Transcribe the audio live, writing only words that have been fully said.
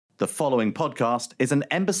The following podcast is an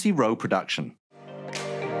Embassy Row production.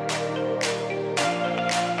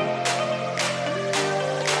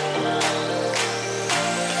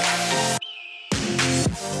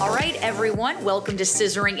 All right, everyone. Welcome to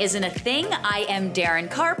Scissoring Isn't a Thing. I am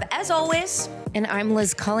Darren Karp, as always. And I'm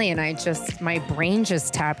Liz Cully, and my brain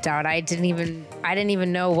just tapped out. I didn't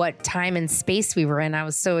even know what time and space we were in. I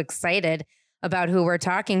was so excited about who we're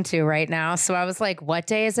talking to right now. So I was like, what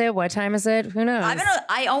day is it? What time is it? Who knows?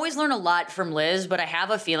 I always learn a lot from Liz, but I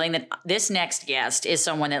have a feeling that this next guest is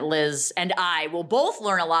someone that Liz and I will both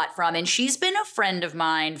learn a lot from. And she's been a friend of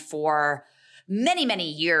mine for many, many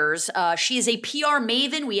years. She is a PR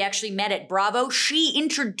maven. We actually met at Bravo. She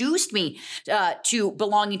introduced me to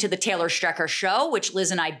belonging to the Taylor Strecker Show, which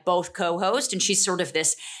Liz and I both co-host. And she's sort of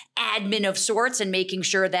this admin of sorts and making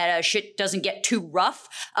sure that shit doesn't get too rough.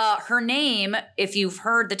 Her name, if you've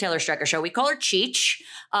heard the Taylor Strecker Show, we call her Cheech.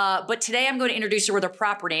 But today I'm going to introduce her with her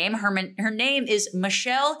proper name. Her name is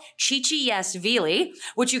Michelle Chichiyashvili,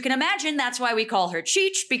 which you can imagine that's why we call her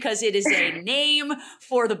Cheech, because it is a name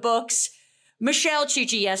for the books. Michelle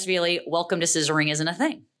Chichiyashvili, welcome to Scissoring Isn't a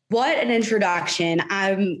Thing. What an introduction.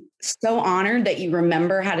 I'm so honored that you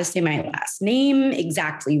remember how to say my last name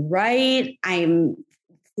exactly right. I'm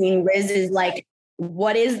seeing Liz is like,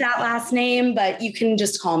 what is that last name? But you can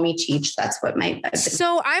just call me Cheech. That's what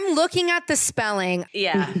So I'm looking at the spelling.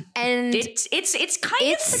 Yeah. And it's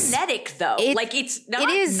kind of phonetic though.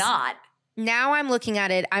 It's not. Now I'm looking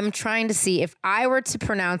at it. I'm trying to see if I were to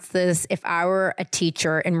pronounce this, if I were a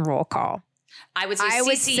teacher in roll call. I would say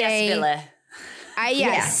Chichiyashvili.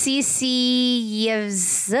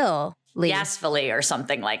 Yashvili or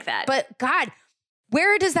something like that. But God,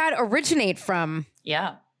 where does that originate from?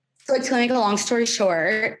 Yeah. So to make a long story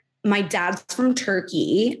short, my dad's from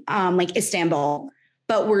Turkey, like Istanbul,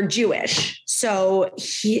 but we're Jewish. So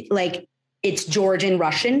it's Georgian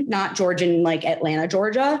Russian, not Georgian like Atlanta,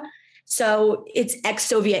 Georgia. So it's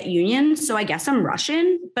ex-Soviet Union. So I guess I'm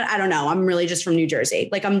Russian, but I don't know. I'm really just from New Jersey.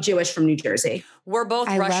 Like I'm Jewish from New Jersey. We're both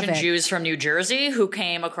Russian Jews from New Jersey who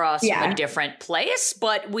came across from a different place,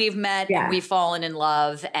 but we've met and we've fallen in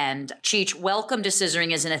love. And Cheech, welcome to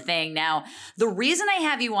Scissoring Isn't a Thing. Now, the reason I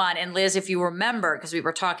have you on, and Liz, if you remember, because we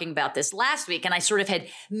were talking about this last week, and I sort of had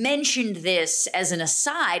mentioned this as an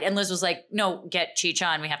aside, and Liz was like, no, get Cheech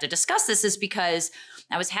on. We have to discuss this, is because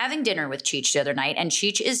I was having dinner with Cheech the other night, and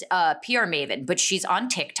Cheech is a PR maven, but she's on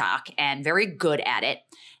TikTok and very good at it.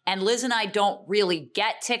 And Liz and I don't really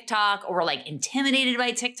get TikTok, or we're like intimidated by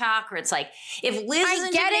TikTok, or it's like, if Liz is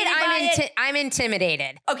intimidated I'm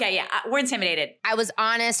intimidated. Okay, yeah, we're intimidated. I was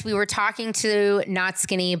honest. We were talking to Not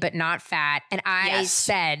Skinny, but Not Fat. And I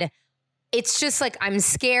said, it's just like, I'm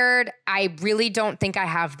scared. I really don't think I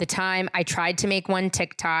have the time. I tried to make one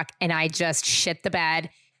TikTok and I just shit the bed.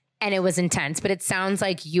 And it was intense, but it sounds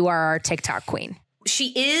like you are our TikTok queen.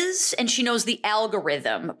 She is, and she knows the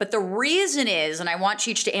algorithm. But the reason is, and I want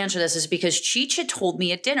Cheech to answer this, is because Cheech had told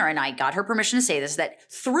me at dinner, and I got her permission to say this, that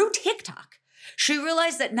through TikTok, she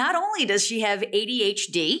realized that not only does she have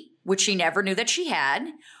ADHD, which she never knew that she had,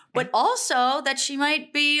 but also that she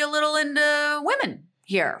might be a little into women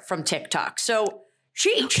here from TikTok. So,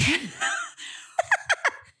 Cheech. Okay.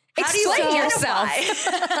 How do you identify?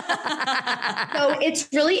 So it's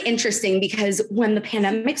really interesting because when the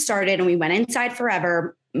pandemic started and we went inside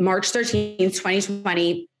forever, March 13th,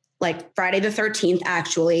 2020, like Friday the 13th,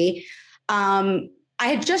 actually, I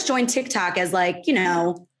had just joined TikTok as like,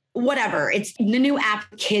 whatever. It's the new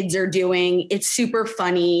app kids are doing. It's super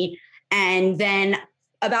funny. And then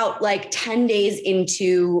about like 10 days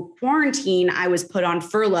into quarantine, I was put on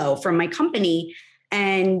furlough from my company.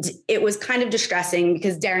 And it was kind of distressing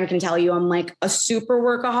because Darren can tell you I'm like a super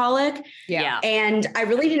workaholic. Yeah. And I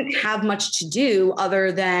really didn't have much to do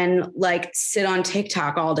other than like sit on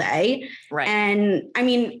TikTok all day. Right. And I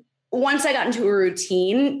mean, once I got into a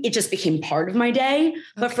routine, it just became part of my day.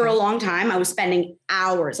 But for a long time, I was spending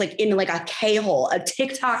hours like in like a K-hole, a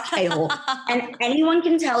TikTok K-hole. And anyone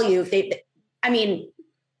can tell you,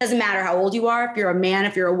 doesn't matter how old you are, if you're a man,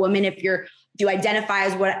 if you're a woman, if you identify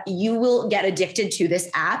as what, you will get addicted to this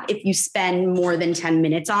app if you spend more than 10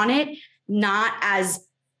 minutes on it, not as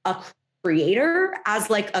a creator,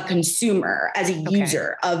 as like a consumer, as a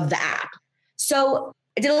user of the app. So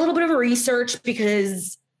I did a little bit of research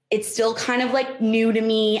because it's still kind of like new to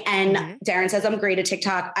me. And Darren says I'm great at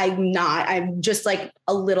TikTok. I'm not. I'm just like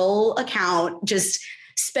a little account, just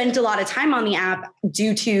spent a lot of time on the app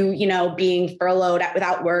due to, being furloughed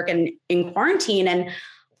without work and in quarantine. And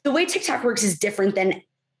the way TikTok works is different than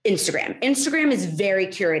Instagram. Instagram is very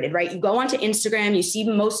curated, right? You go onto Instagram, you see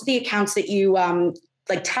most of the accounts that you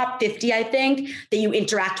like top 50, I think, that you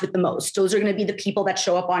interact with the most. Those are going to be the people that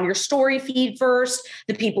show up on your story feed first,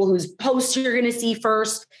 the people whose posts you're going to see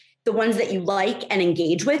first, the ones that you like and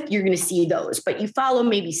engage with, you're going to see those. But you follow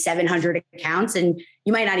maybe 700 accounts and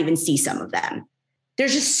you might not even see some of them.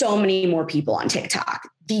 There's just so many more people on TikTok.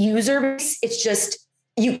 The user base, it's just,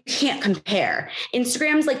 you can't compare.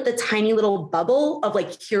 Instagram's like the tiny little bubble of like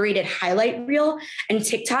curated highlight reel, and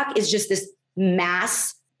TikTok is just this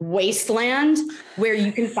mass wasteland where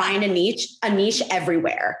you can find a niche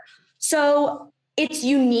everywhere. So it's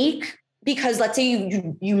unique because let's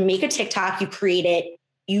say you make a TikTok, you create it,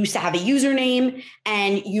 you have a username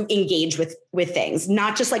and you engage with things,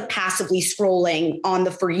 not just like passively scrolling on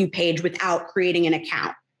the For You page without creating an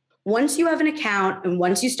account. Once you have an account and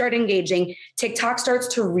once you start engaging, TikTok starts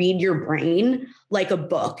to read your brain like a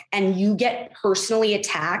book, and you get personally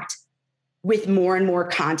attacked with more and more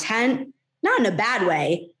content, not in a bad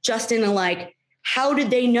way, just in a like, how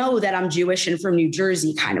did they know that I'm Jewish and from New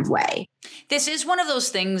Jersey kind of way. This is one of those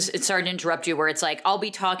things, it's sorry to interrupt you, where it's like, I'll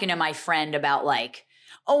be talking to my friend about like,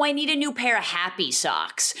 oh, I need a new pair of Happy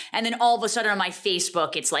Socks. And then all of a sudden on my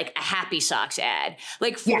Facebook, it's like a Happy Socks ad.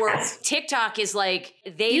 Like for TikTok is like,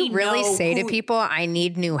 they you really know say to people, I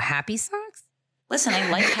need new Happy Socks? Listen, I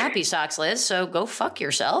like Happy Socks, Liz, so go fuck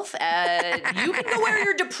yourself. You can go wear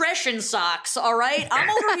your depression socks, all right? I'm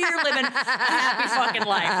over here living a happy fucking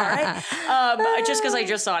life, all right? Just because I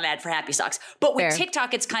just saw an ad for Happy Socks. But with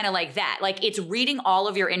TikTok, it's kind of like that. Like, it's reading all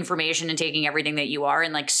of your information and taking everything that you are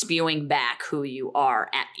and, like, spewing back who you are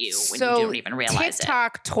at you when you don't even realize it.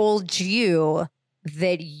 TikTok told you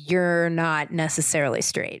that you're not necessarily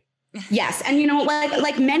straight. Yes. And, you know,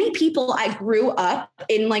 like many people, I grew up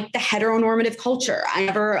in like the heteronormative culture.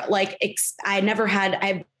 I've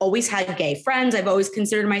always had gay friends. I've always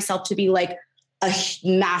considered myself to be like a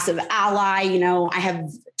massive ally. You know, I have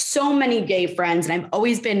so many gay friends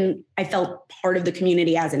and I felt part of the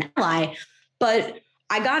community as an ally, but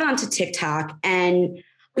I got onto TikTok, and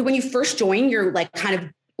when you first join, you're like kind of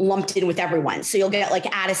lumped in with everyone. So you'll get like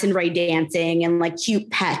Addison Rae dancing and like cute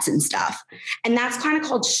pets and stuff. And that's kind of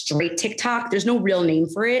called straight TikTok. There's no real name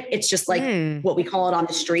for it. It's just like what we call it on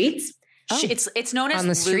the streets. Oh. It's known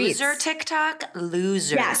as loser TikTok.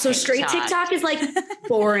 Loser. Yeah. So straight TikTok is like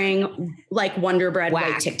boring, like Wonder Bread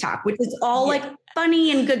white TikTok, which is all like funny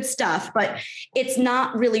and good stuff, but it's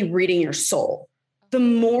not really reading your soul. The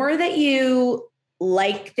more that you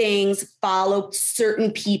like things, follow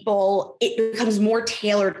certain people, it becomes more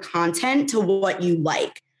tailored content to what you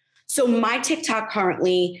like. So my TikTok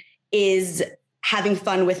currently is having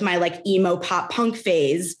fun with my like emo pop punk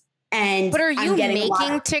phase. And but are you making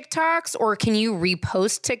TikToks, or can you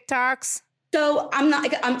repost TikToks? So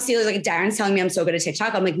I'm see, like Darren's telling me I'm so good at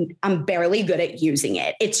TikTok. I'm like, I'm barely good at using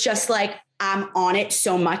it. It's just like, I'm on it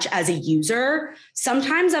so much as a user.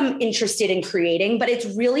 Sometimes I'm interested in creating, but it's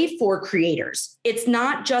really for creators. It's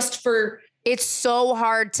not just for. It's so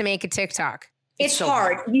hard to make a TikTok. It's so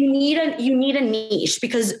hard. You need a niche,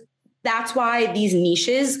 because that's why these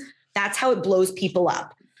niches, that's how it blows people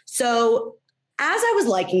up. So as I was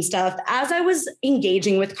liking stuff, as I was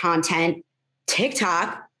engaging with content,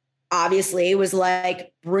 TikTok obviously was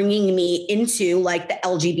like bringing me into like the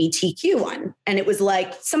LGBTQ one. And it was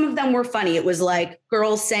like, some of them were funny. It was like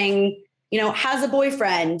girls saying, you know, has a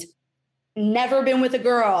boyfriend, never been with a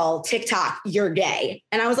girl, TikTok, you're gay.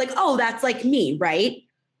 And I was like, oh, that's like me, right?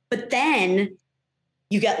 But then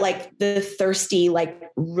you get like the thirsty, like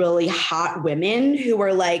really hot women who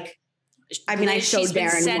are like, I mean, I showed She's been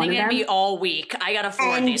Darren sending one of them. Me all week. I got to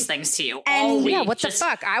forward these things to you all week. Yeah, what the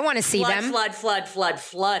fuck? I want to see them.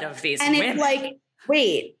 Flood of these and women. It's like,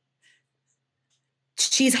 wait,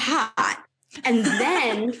 she's hot. And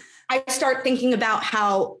then I start thinking about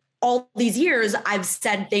how all these years I've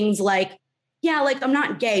said things like, yeah, like I'm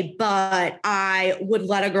not gay, but I would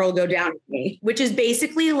let a girl go down with me, which is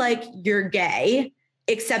basically like you're gay,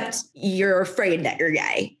 except you're afraid that you're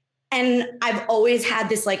gay. And I've always had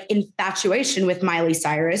this like infatuation with Miley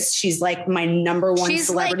Cyrus. She's like my number one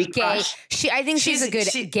celebrity crush. I think she's a good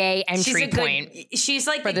gay entry point. She's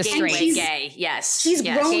like for the gateway gay. Yes. She's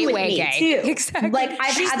grown with me gay. too. Exactly. Like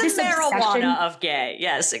she's had the this marijuana obsession of gay.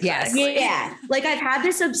 Yes, exactly. Yeah. Like I've had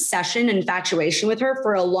this obsession, infatuation with her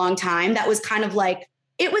for a long time. That was kind of like,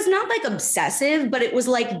 it was not like obsessive, but it was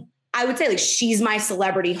like, I would say like, she's my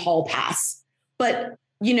celebrity hall pass. But,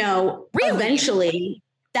 you know, eventually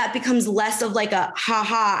that becomes less of like a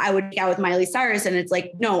haha, I would get out with Miley Cyrus. And it's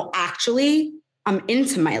like, no, actually, I'm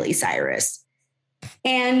into Miley Cyrus.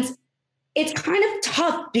 And it's kind of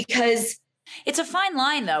tough because it's a fine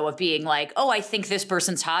line though of being like, oh, I think this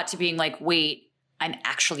person's hot, to being like, wait, I'm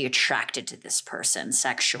actually attracted to this person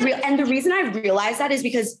sexually. And the reason I realize that is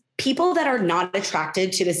because people that are not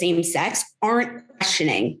attracted to the same sex aren't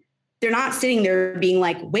questioning. They're not sitting there being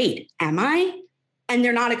like, wait, am I? And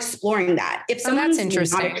they're not exploring that. If someone's that's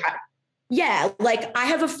interesting. Yeah. Like I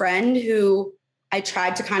have a friend who I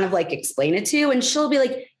tried to kind of like explain it to, and she'll be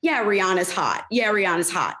like, yeah, Rihanna's hot. Yeah,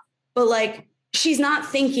 Rihanna's hot. But like, she's not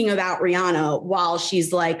thinking about Rihanna while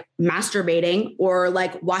she's like masturbating or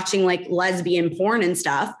like watching like lesbian porn and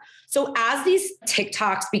stuff. So as these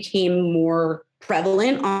TikToks became more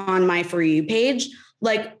prevalent on my For You page,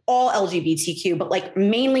 like all LGBTQ, but like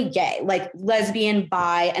mainly gay, like lesbian,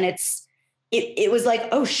 bi, and it was like,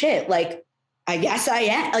 oh shit, like I guess I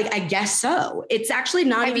am. Like, I guess so. It's actually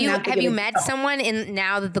not. Have you met someone in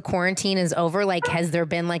now that the quarantine is over? Like, has there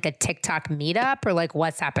been like a TikTok meetup or like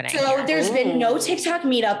what's happening? So there's been no TikTok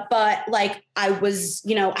meetup, but like I was,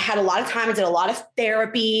 I had a lot of time. I did a lot of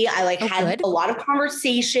therapy. I had a lot of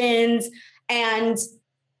conversations, and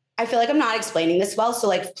I feel like I'm not explaining this well. So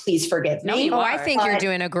like, please forgive me. I think you're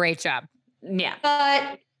doing a great job. Yeah.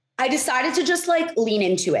 But I decided to just like lean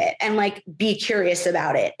into it and like be curious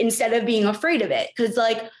about it instead of being afraid of it. Cause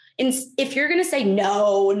like, if you're going to say,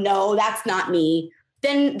 no, that's not me,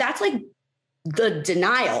 then that's like the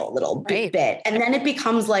denial a little bit. And then it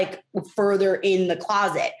becomes like further in the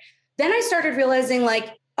closet. Then I started realizing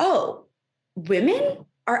like, oh, women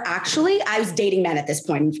are actually, I was dating men at this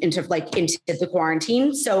point into the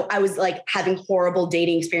quarantine. So I was like having horrible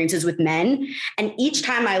dating experiences with men. And each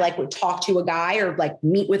time I like would talk to a guy or like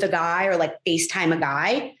meet with a guy or like FaceTime a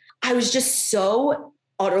guy, I was just so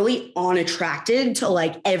utterly unattracted to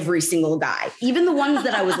like every single guy, even the ones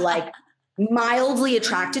that I was like mildly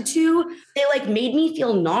attracted to, they like made me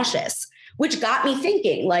feel nauseous, which got me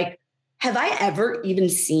thinking like, have I ever even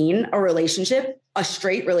seen a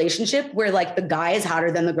straight relationship where like the guy is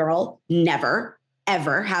hotter than the girl? Never,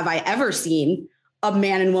 ever have I ever seen a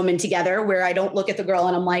man and woman together where I don't look at the girl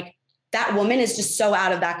and I'm like, that woman is just so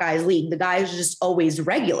out of that guy's league. The guy is just always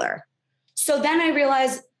regular. So then I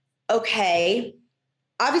realized, okay,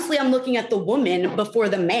 obviously I'm looking at the woman before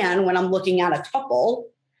the man when I'm looking at a couple.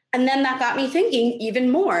 And then that got me thinking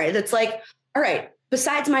even more. It's like, all right,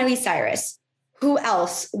 besides Miley Cyrus, who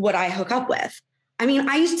else would I hook up with? I mean,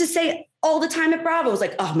 I used to say all the time at Bravo, I was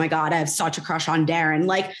like, oh my God, I have such a crush on Darren.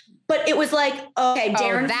 Like, but it was like, okay,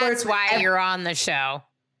 Darren that's why you're on the show.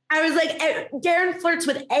 I was like, Darren flirts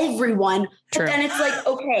with everyone. True. But then it's like,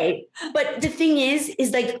 okay. But the thing is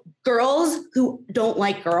like girls who don't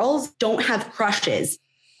like girls don't have crushes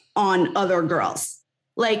on other girls.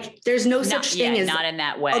 Like there's no such thing as not in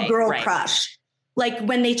that way. A girl crush. Like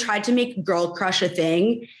when they tried to make girl crush a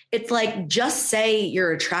thing, it's like, just say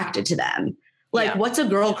you're attracted to them. Like, what's a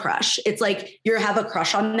girl crush? It's like you have a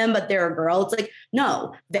crush on them, but they're a girl. It's like,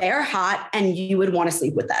 no, they're hot and you would want to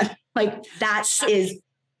sleep with them. Like that is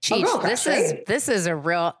a girl crush, this is a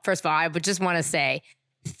real, first of all, I would just want to say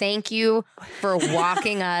thank you for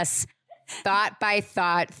walking us thought by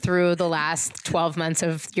thought through the last 12 months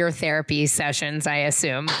of your therapy sessions, I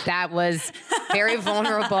assume. That was very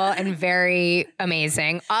vulnerable and very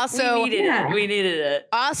amazing. Also, we needed it.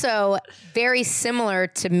 Also, very similar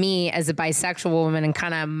to me as a bisexual woman and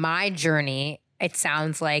kind of my journey, it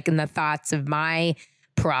sounds like, in the thoughts of my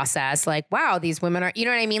process, like, wow, these women are, you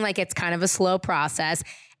know what I mean? Like, it's kind of a slow process.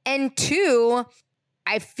 And two,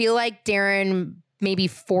 I feel like Darren maybe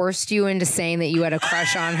forced you into saying that you had a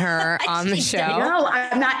crush on her on the show. No,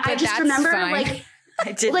 I'm not. I just remember fine. Like,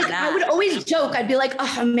 I would always joke. I'd be like,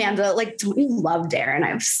 oh, Amanda, like, don't you love Darren? I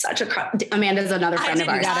have such a crush. Amanda's another friend of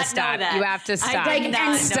ours. You gotta stop. You have to stop. I did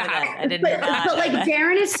not know that. I did not. But like,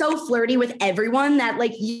 Darren is so flirty with everyone that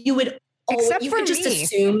like you would just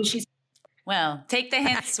assume she's. Well, take the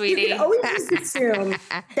hint, sweetie. You could always just assume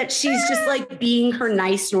that she's just like being her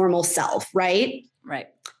nice, normal self, right? Right.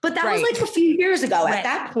 But that was like a few years ago. At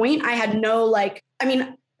that point, I had no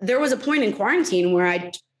there was a point in quarantine where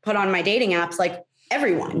I put on my dating apps like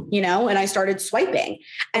everyone, and I started swiping.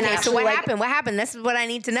 And okay, so what happened? What happened? This is what I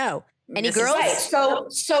need to know. Any girls? Right.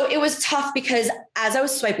 So it was tough because as I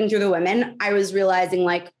was swiping through the women, I was realizing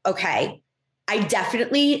like, okay, I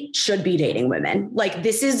definitely should be dating women. Like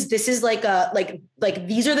this is like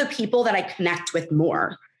these are the people that I connect with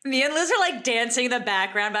more. Me and Liz are like dancing in the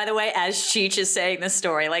background, by the way, as Cheech is saying the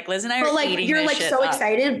story. Like Liz and I are eating you're this like shit so up.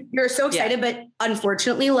 excited. You're so excited, but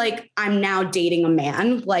unfortunately, like I'm now dating a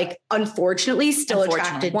man. Like unfortunately, still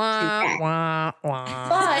attracted to men.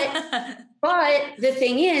 But the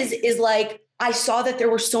thing is like I saw that there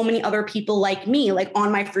were so many other people like me, like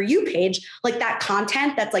on my For You page, like that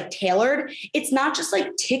content that's like tailored. It's not just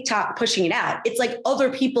like TikTok pushing it out. It's like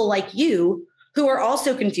other people like you who are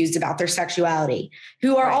also confused about their sexuality,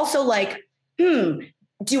 who are also like,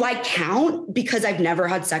 do I count because I've never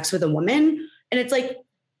had sex with a woman? And it's like,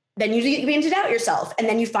 then you begin to doubt yourself. And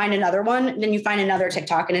then you find another one, and then you find another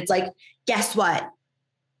TikTok. And it's like, guess what?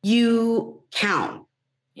 You count.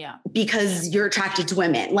 Yeah. Because you're attracted to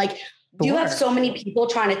women. Like, you have so many people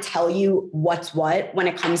trying to tell you what's what when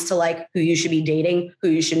it comes to like who you should be dating, who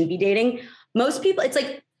you shouldn't be dating. Most people, it's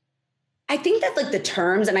like, I think that like the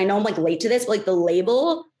terms, and I know I'm like late to this, but like the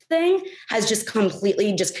label thing has just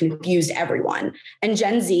completely just confused everyone. And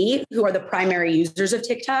Gen Z, who are the primary users of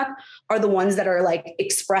TikTok, are the ones that are like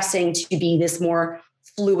expressing to be this more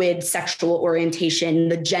fluid sexual orientation,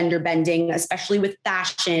 the gender bending, especially with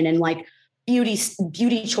fashion and like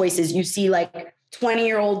beauty choices. You see like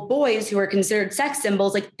 20-year-old boys who are considered sex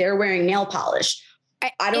symbols, like they're wearing nail polish.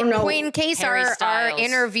 I don't know. Point in case, our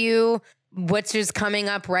interview, which is coming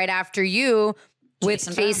up right after you,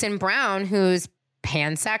 with Jason Brown, who's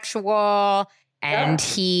pansexual, and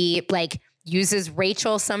he like uses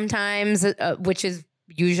Rachel sometimes, which is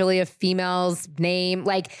usually a female's name.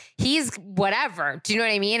 Like, he's whatever. Do you know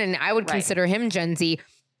what I mean? And I would consider him Gen Z.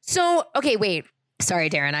 So, okay, wait.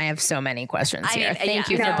 Sorry, Darren. I have so many questions here. Thank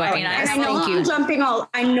you for booking us. I know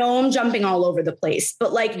I'm jumping all over the place,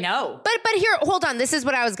 but like, no. But here, hold on. This is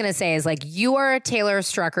what I was going to say is like, you are a Taylor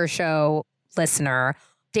Strucker Show listener.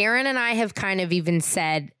 Darren and I have kind of even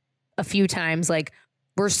said a few times, like,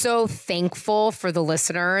 we're so thankful for the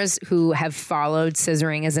listeners who have followed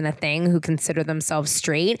scissoring isn't a thing, who consider themselves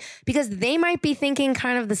straight, because they might be thinking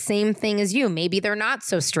kind of the same thing as you. Maybe they're not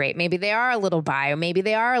so straight. Maybe they are a little bi, or maybe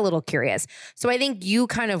they are a little curious. So I think you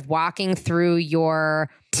kind of walking through your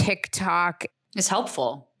TikTok is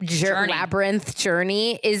helpful. Labyrinth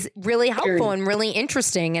journey is really helpful and really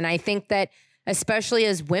interesting. And I think that especially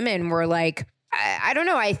as women, we're like, I don't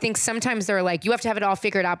know. I think sometimes they're like, you have to have it all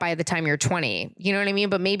figured out by the time you're 20. You know what I mean?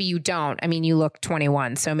 But maybe you don't. I mean, you look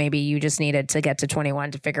 21. So maybe you just needed to get to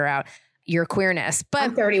 21 to figure out your queerness. But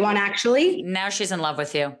I'm 31, actually. Now she's in love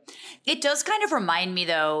with you. It does kind of remind me,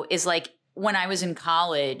 though, is like when I was in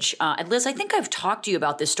college, and Liz, I think I've talked to you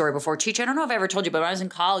about this story before. Cheech, I don't know if I ever told you, but when I was in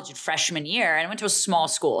college in freshman year, and I went to a small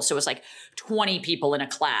school. So it was like 20 people in a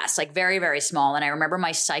class, like very, very small. And I remember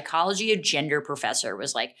my psychology of gender professor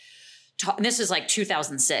was like, this is like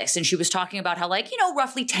 2006. And she was talking about how like,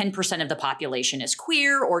 roughly 10% of the population is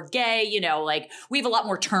queer or gay, like we have a lot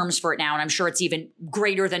more terms for it now. And I'm sure it's even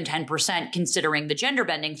greater than 10% considering the gender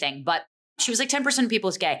bending thing. But she was like 10% of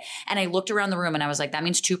people is gay. And I looked around the room and I was like, that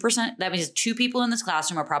means 2%. That means 2 people in this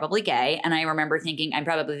classroom are probably gay. And I remember thinking I'm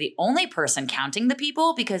probably the only person counting the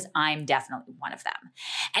people because I'm definitely one of them.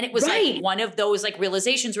 And it was like one of those like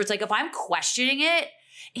realizations where it's like, if I'm questioning it,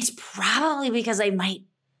 it's probably because I might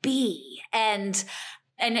be. And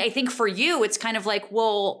I think for you, it's kind of like,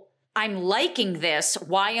 well, I'm liking this.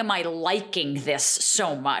 Why am I liking this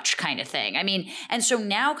so much kind of thing? I mean, and so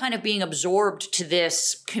now kind of being absorbed to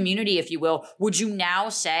this community, if you will, would you now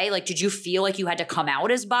say, like, did you feel like you had to come out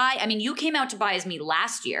as bi? I mean, you came out to bi as me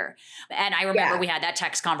last year. And I remember we had that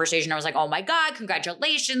text conversation. I was like, oh my God,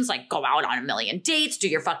 congratulations. Like, go out on a million dates, do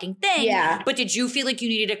your fucking thing. Yeah. But did you feel like you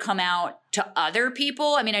needed to come out to other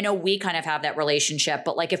people? I mean, I know we kind of have that relationship,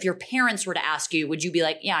 but like if your parents were to ask you, would you be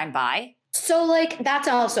like, yeah, I'm bi? So like, that's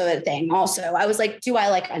also a thing. Also, I was like, do I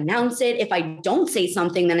like announce it? If I don't say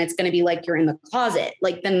something, then it's going to be like, you're in the closet.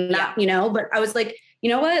 Like then not, but I was like, you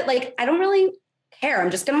know what? Like, I don't really care.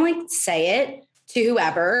 I'm just going to like say it to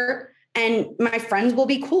whoever and my friends will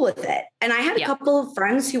be cool with it. And I had a couple of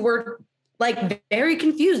friends who were like very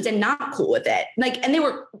confused and not cool with it. Like, and they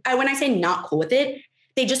were, when I say not cool with it,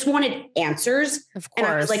 they just wanted answers. Of course. And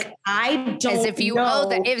I was like, I don't As if you know. owe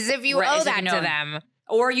that, as if you owe that to them.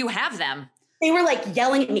 Or you have them. They were like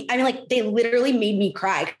yelling at me. I mean, like they literally made me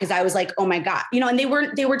cry because I was like, oh my God, and they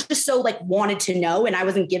were just so like wanted to know. And I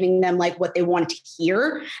wasn't giving them like what they wanted to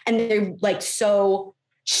hear. And they're like so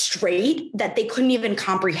straight that they couldn't even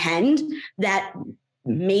comprehend that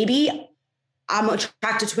maybe I'm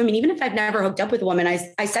attracted to women. Even if I've never hooked up with a woman,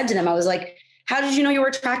 I said to them, I was like, how did you know you were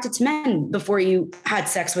attracted to men before you had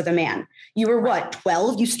sex with a man? You were what,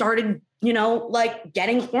 12? You started, like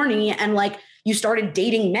getting horny and like you started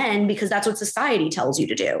dating men because that's what society tells you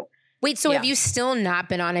to do. Wait, so have you still not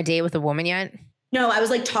been on a date with a woman yet? No, I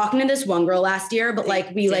was like talking to this one girl last year, but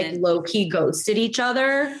like we like low key ghosted each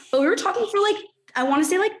other. But we were talking for like, I want to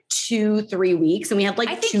say like 2-3 weeks. And we had like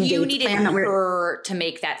 2 dates. I think you needed her to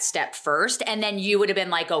make that step first. And then you would have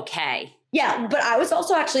been like, okay. Yeah. But I was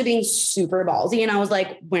also actually being super ballsy. And I was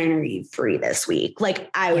like, when are you free this week? Like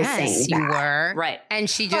I was saying you were. Right. And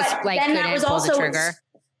she just like couldn't pull the trigger.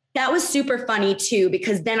 That was super funny too,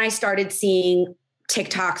 because then I started seeing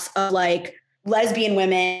TikToks of like lesbian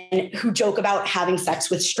women who joke about having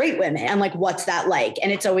sex with straight women and like, what's that like?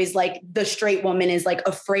 And it's always like the straight woman is like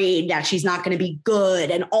afraid that she's not going to be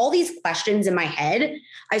good. And all these questions in my head,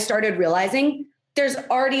 I started realizing there's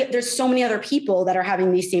so many other people that are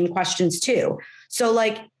having these same questions too. So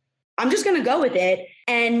like, I'm just going to go with it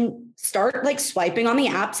and start like swiping on the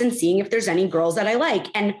apps and seeing if there's any girls that I like.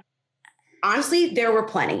 And honestly, there were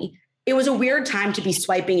plenty. It was a weird time to be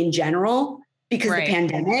swiping in general because of the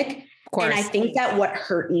pandemic. And I think that what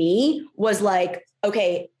hurt me was like,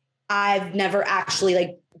 okay, I've never actually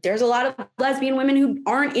like, there's a lot of lesbian women who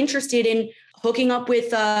aren't interested in hooking up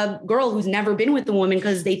with a girl who's never been with a woman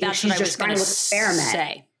because they think she's just trying to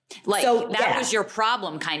experiment. Like that was your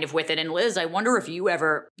problem kind of with it. And Liz, I wonder if you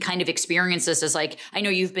ever kind of experienced this as like, I know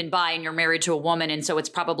you've been bi and you're married to a woman. And so it's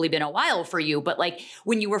probably been a while for you, but like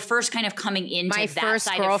when you were first kind of coming into my that first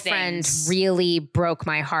side girlfriend of things, really broke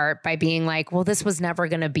my heart by being like, well, this was never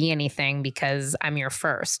going to be anything because I'm your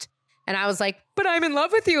first. And I was like, but I'm in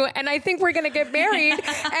love with you. And I think we're going to get married.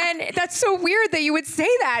 And that's so weird that you would say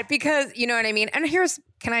that because you know what I mean? And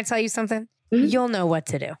can I tell you something? Mm-hmm. You'll know what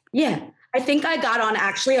to do. Yeah. I think I got on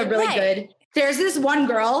actually a really good, there's this one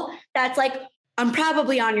girl that's like, I'm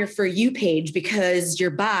probably on your For You page because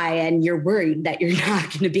you're bi and you're worried that you're not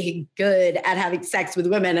going to be good at having sex with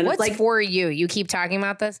women. And what's it's like, for you? You keep talking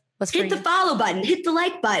about this. What's hit the follow button, hit the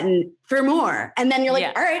like button for more. And then you're like,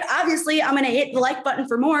 all right, obviously I'm going to hit the like button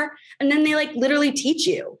for more. And then they like literally teach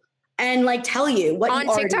you and like tell you what on you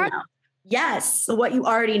already TikTok? know. Yes. So what you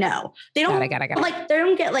already know. They don't like, they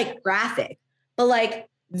don't get like graphic, but like,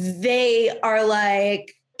 they are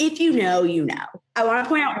like, if you know, you know. I want to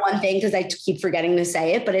point out one thing because I keep forgetting to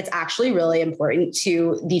say it, but it's actually really important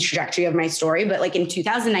to the trajectory of my story. But like in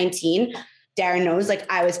 2019, Darren knows, like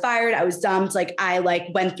I was fired, I was dumped. Like I like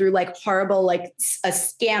went through like horrible, like a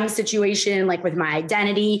scam situation, like with my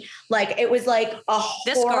identity. Like it was like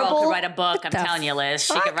this girl could write a book. I'm telling you, Liz,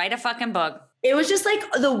 she could write a fucking book. It was just like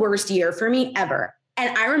the worst year for me ever.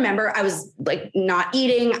 And I remember I was like not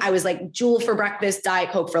eating. I was like Jewel for breakfast, Diet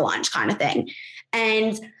Coke for lunch kind of thing.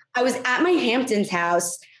 And I was at my Hamptons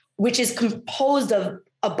house, which is composed of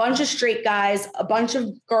a bunch of straight guys, a bunch of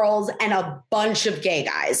girls, and a bunch of gay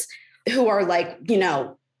guys who are like, you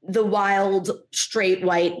know, the wild, straight,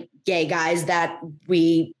 white gay guys that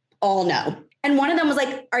we all know. And one of them was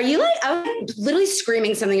like, are you like, I was literally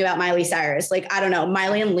screaming something about Miley Cyrus. Like, I don't know,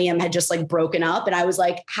 Miley and Liam had just like broken up. And I was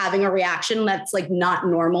like having a reaction that's like not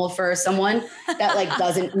normal for someone that like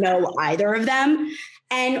doesn't know either of them.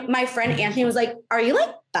 And my friend Anthony was like, are you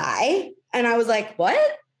like bi? And I was like, what?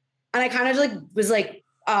 And I kind of like was like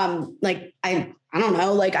I don't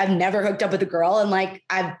know, like I've never hooked up with a girl and like,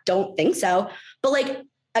 I don't think so. But like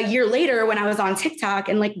a year later when I was on TikTok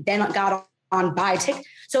and like then got on bi TikTok.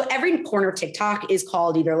 So every corner of TikTok is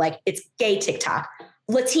called either like it's gay TikTok,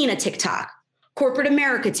 Latina TikTok, corporate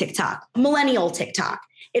America TikTok, millennial TikTok.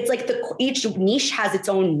 It's like each niche has its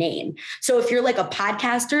own name. So if you're like a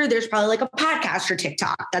podcaster, there's probably like a podcaster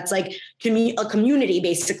TikTok. That's like a community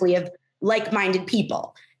basically of like-minded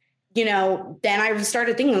people. You know, then I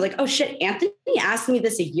started thinking, I was like, oh shit, Anthony asked me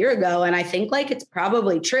this a year ago. And I think like it's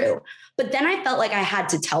probably true. But then I felt like I had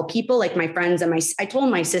to tell people, like my friends and I told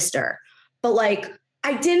my sister, but like,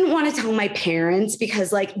 I didn't want to tell my parents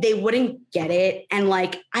because like they wouldn't get it. And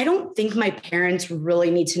like, I don't think my parents really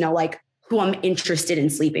need to know like who I'm interested in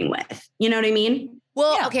sleeping with. You know what I mean?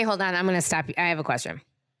 Well, okay, hold on. I'm going to stop you. I have a question.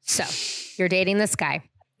 So you're dating this guy.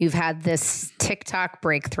 You've had this TikTok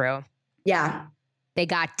breakthrough. Yeah. They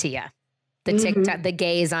got to you. The TikTok, the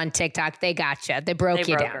gays on TikTok, they got you. They broke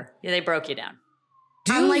you down. Yeah, they broke you down.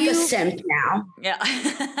 I'm like a simp now. Yeah.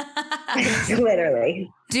 Literally.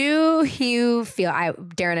 Do you feel,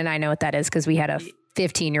 Darren and I know what that is because we had a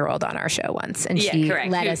 15-year-old on our show once and she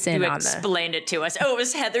let us in on this. Explained it to us. Oh, it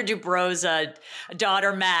was Heather Dubrow's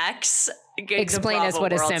daughter, Max. Explain us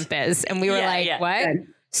what a simp is. And we were what? Good.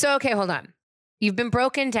 So, okay, hold on. You've been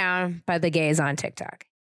broken down by the gays on TikTok.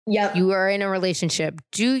 Yep. You are in a relationship.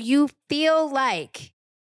 Do you feel like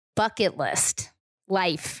bucket list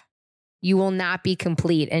life, you will not be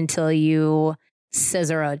complete until you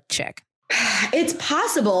scissor a chick? It's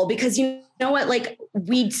possible because you know what? Like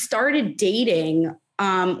we started dating.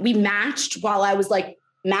 We matched while I was like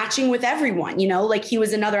matching with everyone, you know, like he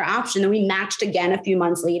was another option. Then we matched again a few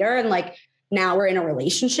months later and like now we're in a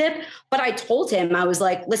relationship. But I told him, I was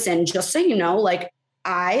like, listen, just so you know, like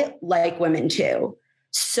I like women too.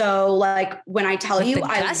 So like when I tell you,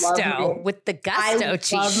 I love with the gusto,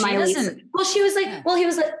 well, she was like, well, he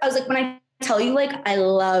was like, I was like, when I tell you, like, I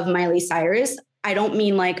love Miley Cyrus, I don't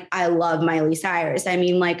mean like I love Miley Cyrus. I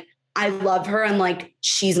mean like I love her. And like,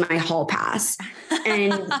 she's my hall pass.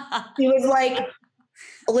 And he was like,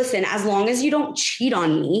 listen, as long as you don't cheat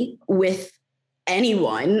on me with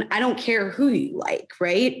anyone, I don't care who you like.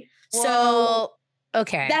 Right. Well, so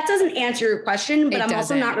okay. That doesn't answer your question, but I'm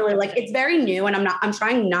also not really like, it's very new. And I'm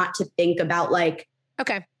trying not to think about like,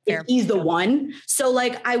 okay, if he's the one. So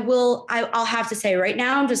like, I'll have to say right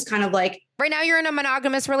now, I'm just kind of like, right now you're in a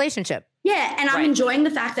monogamous relationship. Yeah. And I'm enjoying the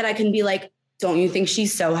fact that I can be like, don't you think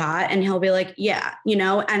she's so hot? And he'll be like, yeah, you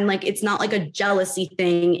know, and like, it's not like a jealousy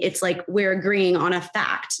thing. It's like, we're agreeing on a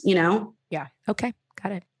fact, you know? Yeah. Okay.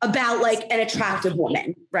 Got it. About like an attractive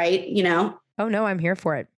woman, right? You know? Oh no, I'm here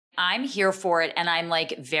for it. I'm here for it. And I'm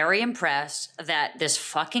like very impressed that this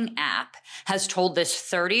fucking app has told this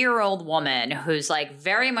 30-year-old woman who's like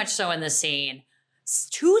very much so in the scene,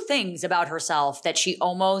 2 things about herself that she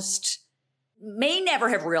almost may never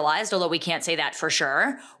have realized, although we can't say that for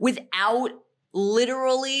sure, without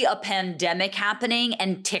literally a pandemic happening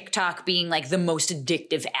and TikTok being like the most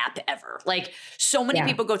addictive app ever. Like so many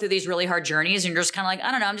people go through these really hard journeys and you're just kind of like,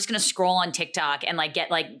 I don't know, I'm just going to scroll on TikTok and like get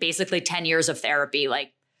like basically 10 years of therapy,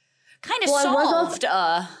 like kind of solved.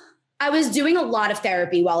 I was doing a lot of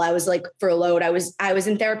therapy while I was like furloughed. I was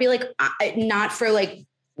in therapy, like not for like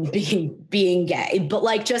being gay, but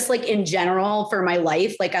like just like in general for my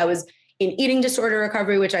life. Like I was in eating disorder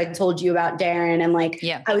recovery, which I told you about, Darren. And like,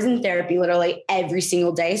 I was in therapy literally every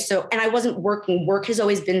single day. So, and I wasn't working. Work has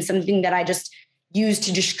always been something that I just use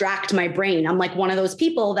to distract my brain. I'm like one of those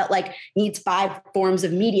people that like needs 5 forms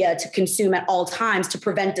of media to consume at all times to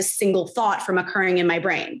prevent a single thought from occurring in my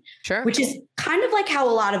brain. Sure. Which is kind of like how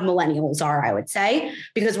a lot of millennials are, I would say,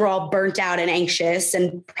 because we're all burnt out and anxious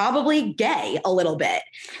and probably gay a little bit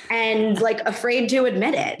and like afraid to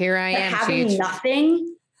admit it. Here I am.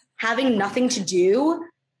 Having nothing to do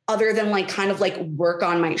other than like kind of like work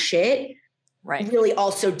on my shit really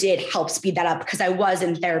also did help speed that up because I was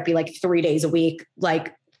in therapy like 3 days a week,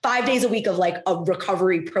 like 5 days a week of like a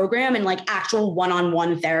recovery program and like actual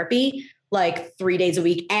one-on-one therapy, like 3 days a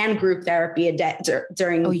week and group therapy a day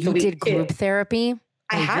during the week. Oh, you did group therapy?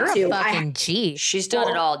 I had to. You're a fucking G. She's done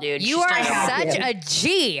it all, dude. You are such a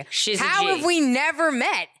G. How have we never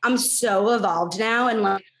met? I'm so evolved now. And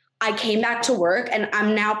like, I came back to work and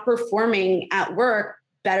I'm now performing at work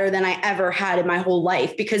better than I ever had in my whole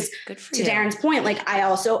life. Because to Darren's point, like I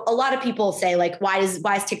also, a lot of people say like, why is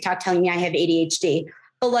TikTok telling me I have ADHD?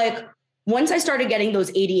 But like, once I started getting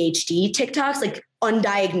those ADHD TikToks, like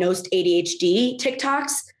undiagnosed ADHD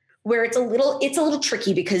TikToks, where it's a little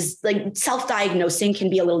tricky because like self-diagnosing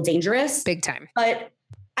can be a little dangerous. Big time. But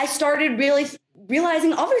I started really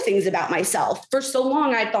realizing other things about myself. For so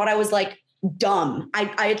long, I thought I was like, dumb.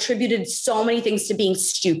 I attributed so many things to being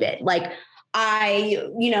stupid. Like I,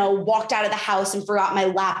 walked out of the house and forgot my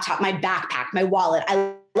laptop, my backpack, my wallet.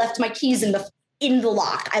 I left my keys in the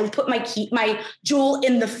lock. I put my jewel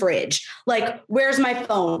in the fridge. Like, where's my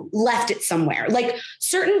phone? Left it somewhere. Like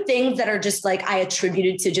certain things that are just like, I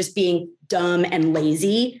attributed to just being dumb and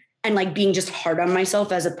lazy and like being just hard on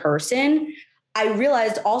myself as a person. I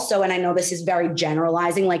realized also, and I know this is very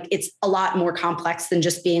generalizing, like it's a lot more complex than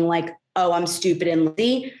just being like, oh, I'm stupid and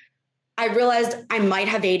lazy. I realized I might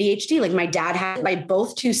have ADHD. Like my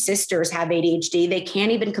both 2 sisters have ADHD. They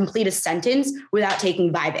can't even complete a sentence without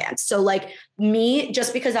taking Vyvanse. So like me,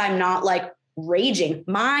 just because I'm not like raging,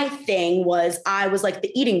 my thing was, I was like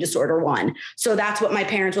the eating disorder one. So that's what my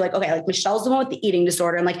parents were like, okay, like Michelle's the one with the eating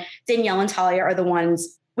disorder. And like Danielle and Talia are the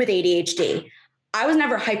ones with ADHD. I was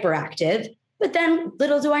never hyperactive, but then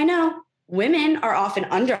little do I know, women are often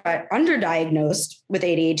underdiagnosed with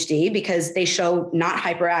ADHD because they show not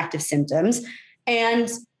hyperactive symptoms. And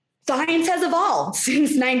science has evolved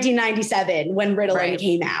since 1997 when Ritalin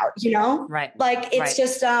came out, Like it's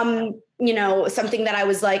just, something that I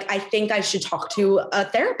was like, I think I should talk to a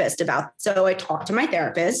therapist about. So I talked to my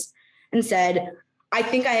therapist and said, I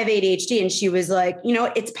think I have ADHD. And she was like,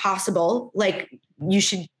 it's possible. Like you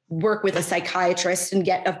should work with a psychiatrist and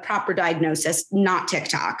get a proper diagnosis, not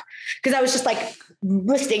TikTok. Because I was just like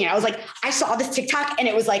listing it. I was like, I saw this TikTok and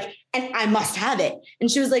it was like, and I must have it.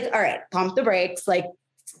 And she was like, all right, pump the brakes, like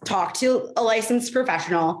talk to a licensed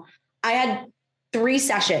professional. I had 3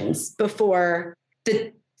 sessions before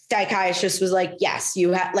the psychiatrist was like, yes, you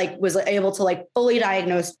was able to like fully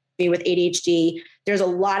diagnose me with ADHD. There's a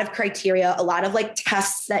lot of criteria, a lot of like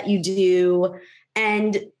tests that you do.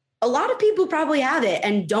 And a lot of people probably have it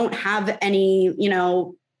and don't have any,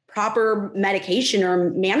 proper medication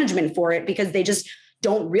or management for it because they just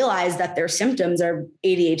don't realize that their symptoms are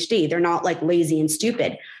ADHD. They're not like lazy and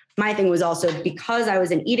stupid. My thing was also because I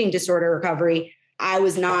was in eating disorder recovery, I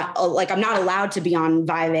was not I'm not allowed to be on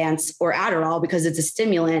Vyvanse or Adderall because it's a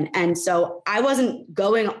stimulant. And so I wasn't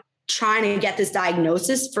trying to get this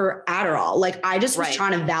diagnosis for Adderall. Like I just was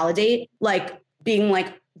trying to validate, being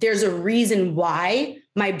like, there's a reason why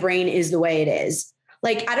my brain is the way it is.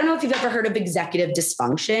 Like, I don't know if you've ever heard of executive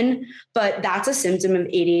dysfunction, but that's a symptom of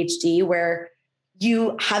ADHD where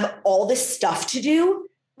you have all this stuff to do,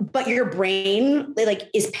 but your brain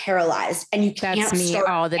is paralyzed and you can't. That's me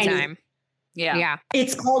all the time. Yeah.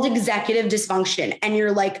 It's called executive dysfunction. And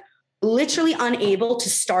you're literally unable to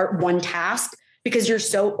start one task because you're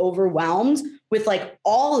so overwhelmed with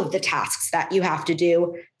all of the tasks that you have to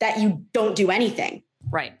do that you don't do anything.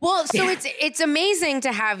 Right. Well, so it's amazing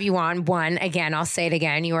to have you on. One, again, I'll say it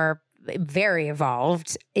again. You are very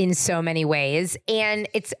evolved in so many ways. And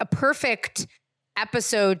it's a perfect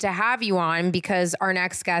episode to have you on because our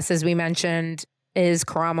next guest, as we mentioned, is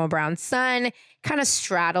Karamo Brown's son, kind of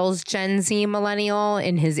straddles Gen Z millennial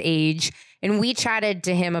in his age. And we chatted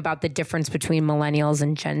to him about the difference between millennials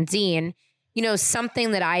and Gen Z. And,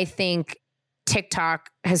 something that I think TikTok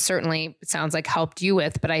has certainly, it sounds like, helped you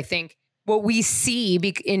with, but I think what we see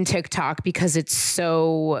in TikTok, because it's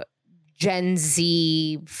so Gen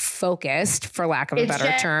Z focused, for lack of a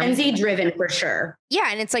better term. Gen Z driven for sure. Yeah.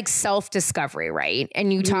 And it's self-discovery, right?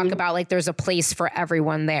 And you talk about there's a place for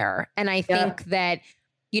everyone there. And I think that,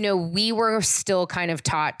 we were still kind of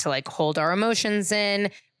taught to hold our emotions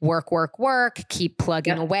in, work, keep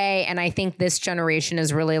plugging away. And I think this generation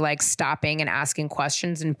is really stopping and asking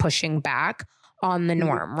questions and pushing back on the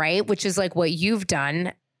norm, right? Which is what you've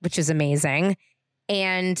done, which is amazing.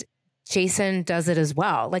 And Jason does it as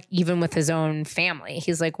well. Even with his own family,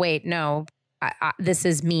 he's wait, no, this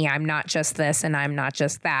is me. I'm not just this and I'm not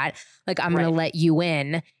just that. I'm going to let you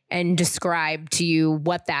in and describe to you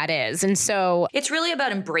what that is. And so it's really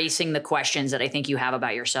about embracing the questions that I think you have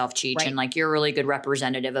about yourself, Cheech. Right. And you're a really good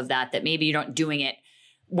representative of that maybe you're not doing it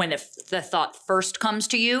when the thought first comes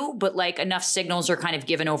to you, but enough signals are kind of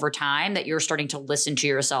given over time that you're starting to listen to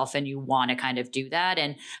yourself and you want to kind of do that.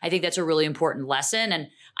 And I think that's a really important lesson. And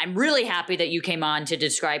I'm really happy that you came on to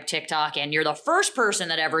describe TikTok and you're the first person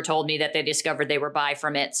that ever told me that they discovered they were bi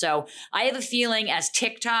from it. So I have a feeling as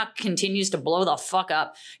TikTok continues to blow the fuck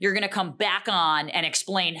up, you're going to come back on and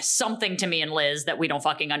explain something to me and Liz that we don't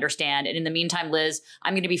fucking understand. And in the meantime, Liz,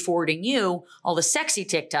 I'm going to be forwarding you all the sexy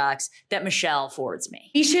TikToks that Michelle forwards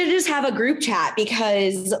me. We should just have a group chat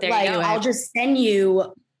because I'll just send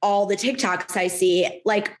you all the TikToks I see.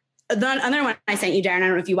 The other one I sent you, Darren, I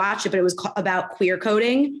don't know if you watched it, but it was about queer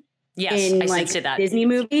coding in that. Disney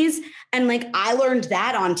movies. And I learned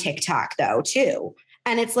that on TikTok though, too.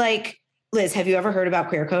 And it's Liz, have you ever heard about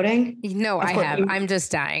queer coding? No, I have. I'm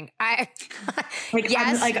just dying.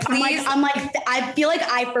 Yes, I feel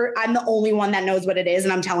I'm the only one that knows what it is.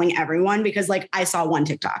 And I'm telling everyone because I saw one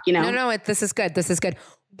TikTok, No, this is good. This is good.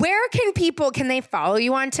 Where can they follow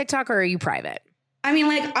you on TikTok or are you private? I mean,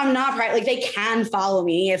 I'm not private. They can follow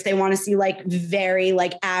me if they want to see very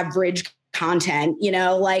average content,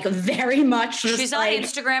 very much. She's on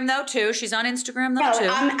Instagram though too.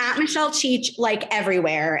 I'm at Michelle Cheech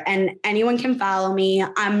everywhere and anyone can follow me.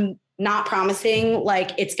 I'm not promising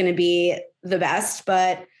it's going to be the best,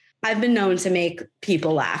 but I've been known to make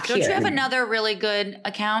people laugh. Don't you have another really good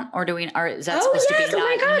account or is that supposed to be? Oh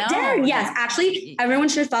my God, no. Darren. Yes, actually everyone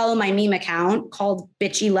should follow my meme account called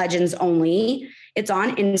Bitchy Legends Only. It's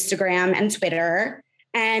on Instagram and Twitter.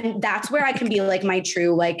 And that's where I can be my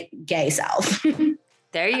true gay self.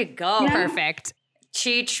 There you go. Yeah. Perfect.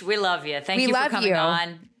 Cheech, we love you. Thank you for coming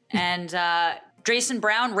on. And Jason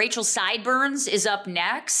Brown, Rachel Sideburns is up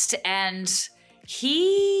next. And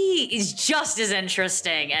he is just as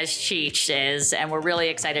interesting as Cheech is. And we're really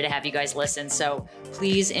excited to have you guys listen. So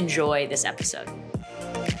please enjoy this episode.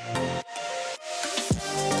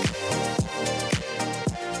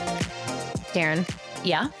 Darren.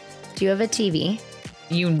 Yeah? Do you have a TV?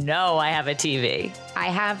 You know I have a TV. I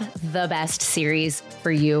have the best series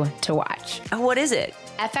for you to watch. Oh, what is it?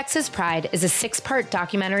 FX's Pride is a 6-part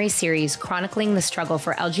documentary series chronicling the struggle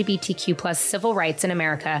for LGBTQ plus civil rights in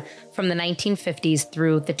America from the 1950s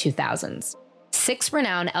through the 2000s. 6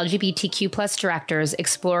 renowned LGBTQ plus directors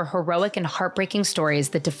explore heroic and heartbreaking stories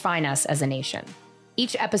that define us as a nation.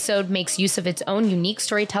 Each episode makes use of its own unique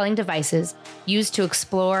storytelling devices used to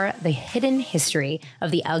explore the hidden history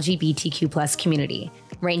of the LGBTQ plus community,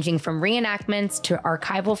 ranging from reenactments to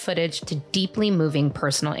archival footage to deeply moving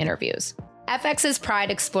personal interviews. FX's Pride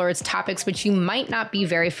explores topics which you might not be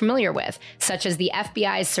very familiar with, such as the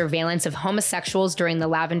FBI's surveillance of homosexuals during the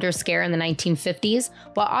Lavender Scare in the 1950s,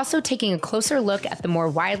 while also taking a closer look at the more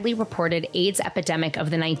widely reported AIDS epidemic of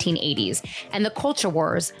the 1980s and the culture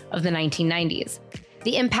wars of the 1990s.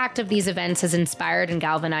 The impact of these events has inspired and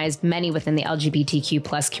galvanized many within the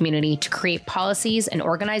LGBTQ+ community to create policies and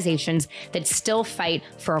organizations that still fight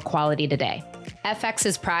for equality today.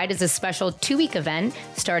 FX's Pride is a special 2-week event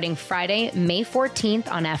starting Friday, May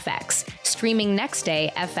 14th on FX, streaming next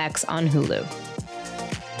day, FX on Hulu.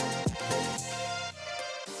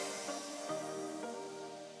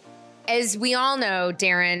 As we all know,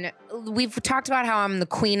 Darren, we've talked about how I'm the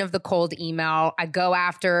queen of the cold email. I go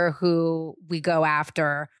after who we go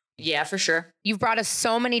after. Yeah, for sure. You've brought us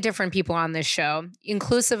so many different people on this show,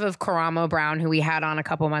 inclusive of Karamo Brown, who we had on a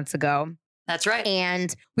couple months ago. That's right.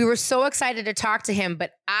 And we were so excited to talk to him,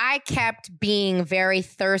 but I kept being very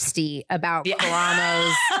thirsty about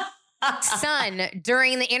Karamo's son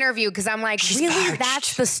during the interview because I'm like, She's really? parched.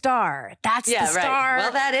 That's the star. That's the star. Right.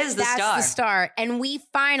 Well, that is the That's star. the star. And we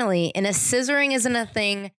finally, in a scissoring isn't a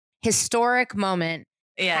thing, historic moment,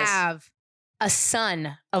 have a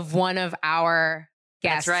son of one of our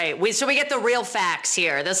guests. That's right. So we get the real facts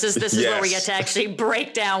here. This is where we get to actually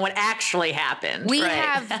break down what actually happened. We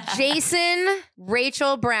have Jason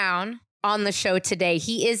Rachel Brown on the show today.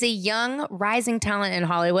 He is a young rising talent in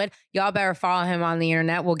Hollywood. Y'all better follow him on the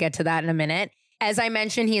internet. We'll get to that in a minute. As I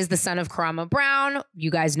mentioned, he is the son of Karamo Brown.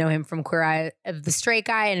 You guys know him from Queer Eye of the Straight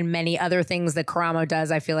Guy and many other things that Karamo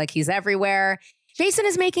does. I feel like he's everywhere. Jason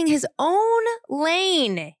is making his own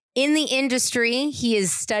lane in the industry. He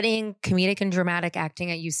is studying comedic and dramatic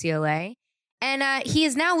acting at UCLA. And he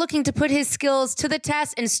is now looking to put his skills to the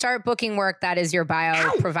test and start booking work. That is your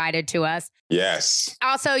bio provided to us. Yes.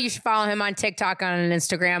 Also, you should follow him on TikTok, on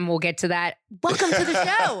Instagram. We'll get to that. Welcome to the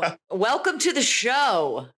show. Welcome to the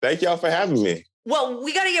show. Thank y'all for having me. Well,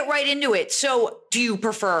 we got to get right into it. So do you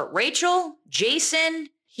prefer Rachel, Jason,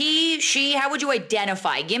 he, she? How would you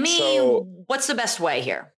identify? Give me what's the best way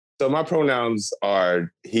here? So my pronouns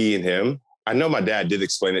are he and him. I know my dad did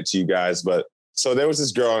explain it to you guys, but so there was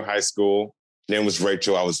this girl in high school. Her name was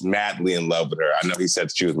Rachel. I was madly in love with her. I know he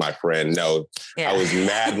said she was my friend. No, I was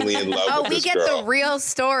madly in love with this girl. We get the real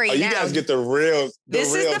story now. You guys get the real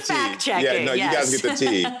This is the fact checking. Yeah, no, you guys get the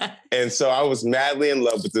tea. And so I was madly in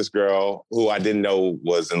love with this girl who I didn't know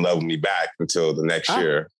was in love with me back until the next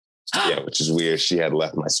year. Yeah, which is weird. She had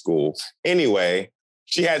left my school. Anyway,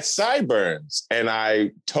 she had sideburns and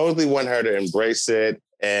I totally want her to embrace it.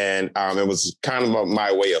 And it was kind of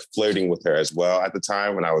my way of flirting with her as well at the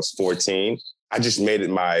time when I was 14. I just made it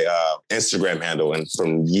my Instagram handle. And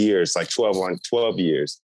from years, like 12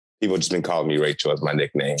 years, people just been calling me Rachel as my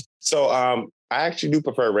nickname. So I actually do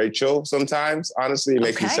prefer Rachel sometimes. Honestly, it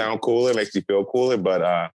makes me sound cooler, makes me feel cooler. But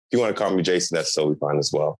if you want to call me Jason, that's totally fine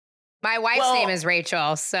as well. My wife's name is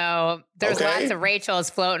Rachel, so there's lots of Rachels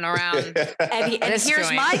floating around. And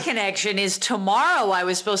here's my connection is tomorrow I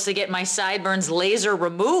was supposed to get my sideburns laser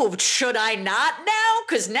removed. Should I not now?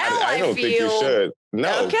 Because now I don't feel... think you should.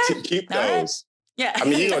 No, keep those. Right. Yeah. I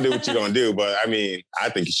mean, you're going to do what you're going to do, but I mean, I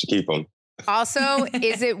think you should keep them. Also,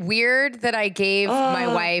 is it weird that I gave my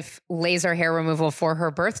wife laser hair removal for her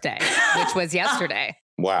birthday, which was yesterday?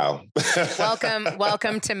 Wow.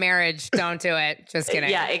 Welcome to marriage. Don't do it. Just kidding.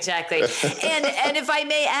 Yeah, exactly. And if I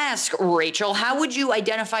may ask, Rachel, how would you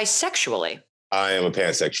identify sexually? I am a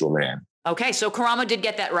pansexual man. Okay, so Karamo did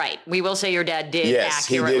get that right. We will say your dad did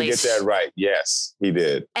accurately. Yes, he did get that right. Yes, he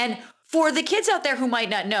did. And for the kids out there who might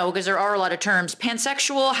not know, because there are a lot of terms,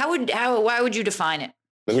 pansexual, why would you define it?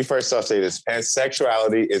 Let me first off say this.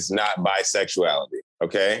 Pansexuality is not bisexuality,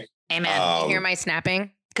 okay? Amen. You hear my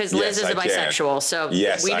snapping? Because Liz is a bisexual, so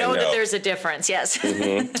we know that there's a difference. Yes.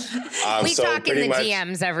 Mm-hmm. We talk in the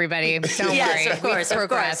DMs, everybody. Don't worry. Yes, of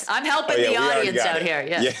course. I'm helping the audience out here.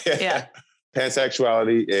 Yeah.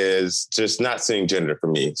 Pansexuality is just not seeing gender for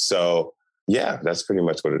me. So yeah, that's pretty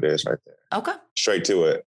much what it is right there. Okay. Straight to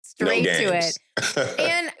it. Straight to it.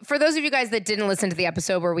 And for those of you guys that didn't listen to the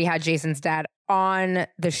episode where we had Jason's dad on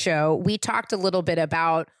the show, we talked a little bit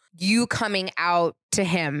about you coming out to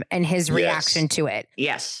him and his reaction to it.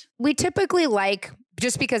 Yes. We typically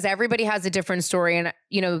just because everybody has a different story. And,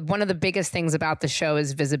 one of the biggest things about the show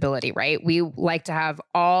is visibility, right? We like to have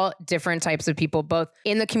all different types of people, both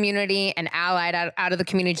in the community and allied out of the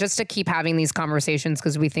community, just to keep having these conversations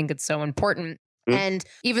because we think it's so important. Mm-hmm. And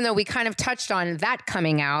even though we kind of touched on that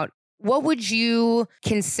coming out, what would you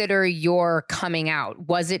consider your coming out?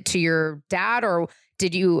 Was it to your dad or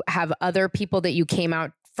did you have other people that you came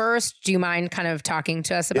out first? Do you mind kind of talking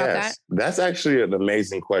to us about that? That's actually an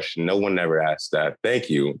amazing question. No one ever asked that. Thank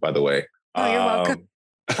you, by the way. Oh, you're welcome.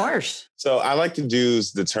 Of course. So I like to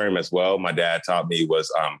use the term as well. My dad taught me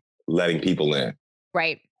was letting people in.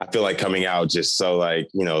 Right. I feel like coming out just so like,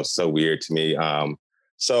 so weird to me.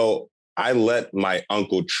 So I let my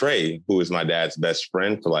Uncle Trey, who is my dad's best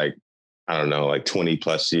friend for like, I don't know, like 20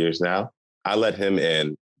 plus years now. I let him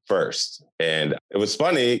in first. And it was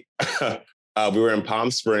funny. We were in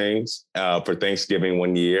Palm Springs for Thanksgiving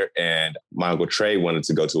one year, and my Uncle Trey wanted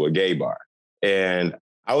to go to a gay bar. And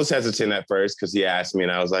I was hesitant at first because he asked me,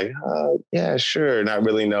 and I was like, yeah, sure. Not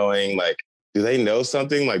really knowing, like, do they know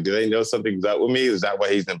something? Like, do they know something's up with me? Is that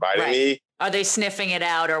why he's inviting me? Are they sniffing it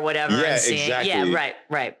out or whatever? Yeah, and seeing? exactly. Yeah,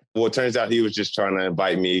 right. Well, it turns out he was just trying to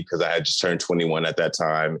invite me because I had just turned 21 at that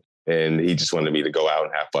time, and he just wanted me to go out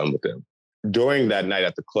and have fun with him. During that night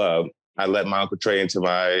at the club, I let my Uncle Trey into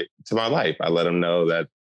my life. I let him know that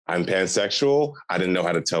I'm pansexual. I didn't know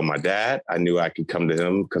how to tell my dad. I knew I could come to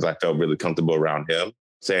him because I felt really comfortable around him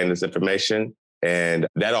saying this information. And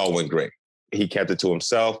that all went great. He kept it to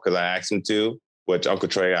himself because I asked him to, which Uncle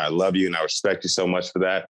Trey, I love you and I respect you so much for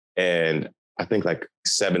that. And I think like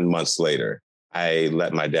 7 months later, I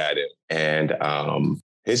let my dad in. And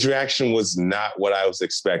his reaction was not what I was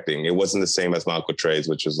expecting. It wasn't the same as my Uncle Trey's,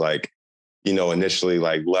 which was like, initially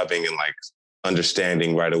like loving and like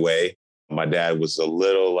understanding right away. My dad was a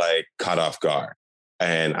little like caught off guard.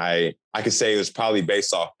 And I could say it was probably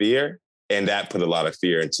based off fear. And that put a lot of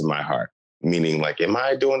fear into my heart, meaning like, am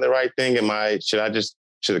I doing the right thing? Should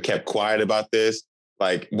have kept quiet about this?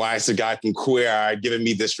 Like, why is the guy from Queer Eye giving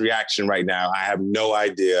me this reaction right now? I have no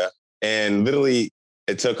idea. And literally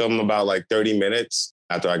it took him about like 30 minutes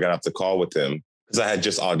after I got off the call with him, because I had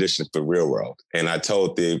just auditioned for Real World. And I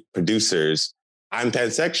told the producers, I'm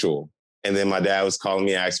pansexual. And then my dad was calling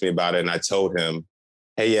me, asked me about it. And I told him,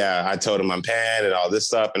 hey, yeah, I told him I'm pan and all this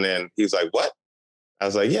stuff. And then he was like, what? I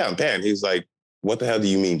was like, yeah, I'm pan. He was like, what the hell do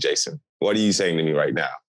you mean, Jason? What are you saying to me right now?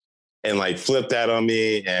 And like flipped that on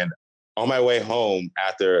me. And on my way home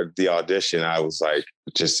after the audition, I was like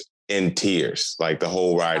just in tears, like the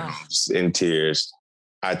whole ride was in tears.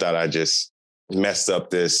 I thought I just messed up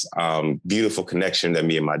this beautiful connection that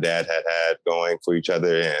me and my dad had going for each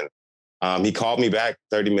other. And he called me back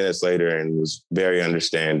 30 minutes later and was very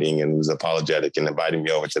understanding and was apologetic and invited me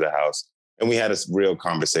over to the house. And we had a real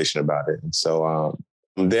conversation about it. And so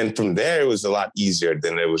then from there, it was a lot easier.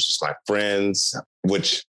 Then it was just my friends,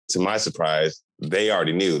 which to my surprise, they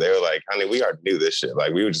already knew. They were like, honey, we already knew this shit.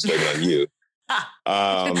 Like, we were just waiting on you.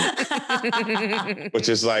 Which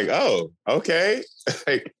is like, oh, okay.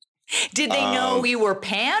 Like, did they know you were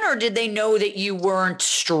pan, or did they know that you weren't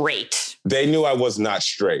straight? They knew I was not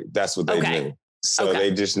straight. That's what they knew. So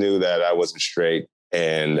they just knew that I wasn't straight.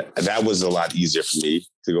 And that was a lot easier for me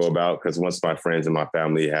to go about, because once my friends and my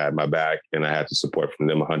family had my back and I had the support from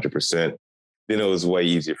them 100%, then it was way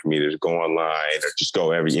easier for me to go online or just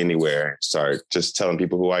go anywhere and start just telling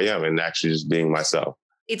people who I am and actually just being myself.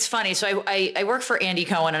 It's funny. So I work for Andy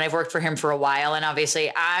Cohen, and I've worked for him for a while. And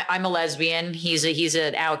obviously I'm a lesbian. He's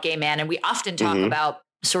an out gay man. And we often talk about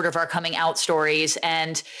sort of our coming out stories.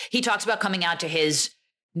 And he talks about coming out to his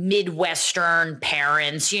Midwestern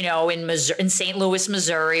parents, in St. Louis,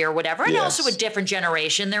 Missouri or whatever. And also a different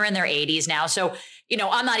generation. They're in their 80s now. So,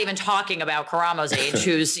 I'm not even talking about Karamo's age,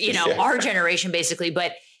 who's, our generation basically.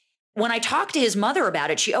 But when I talked to his mother about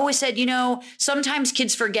it, she always said, sometimes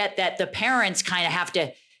kids forget that the parents kind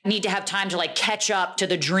of need to have time to like catch up to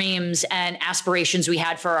the dreams and aspirations we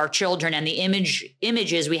had for our children and the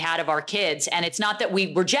images we had of our kids. And it's not that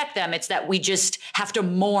we reject them. It's that we just have to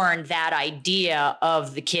mourn that idea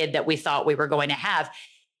of the kid that we thought we were going to have.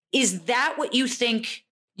 Is that what you think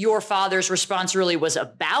your father's response really was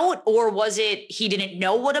about? Or was it he didn't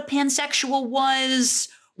know what a pansexual was?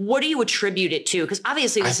 What do you attribute it to? Because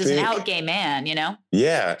obviously this is an out gay man,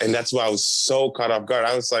 Yeah. And that's why I was so caught off guard.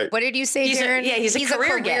 I was like, what did you say, Darren? He's a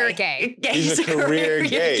career gay. Yeah, he's a career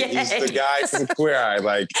gay. He's the guy from Queer Eye.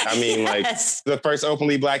 Like, the first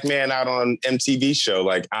openly Black man out on MTV show.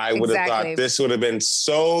 Like, I would have thought this would have been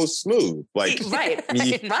so smooth. Like, right.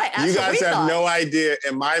 You guys have no idea.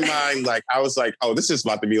 In my mind, like, I was like, oh, this is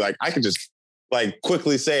about to be like, I could just like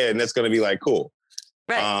quickly say it and it's going to be like, cool.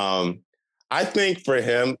 Right. I think for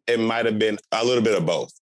him, it might have been a little bit of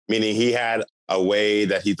both, meaning he had a way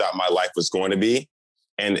that he thought my life was going to be.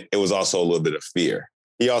 And it was also a little bit of fear.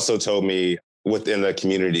 He also told me within the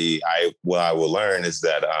community, what I will learn is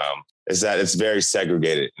that it's very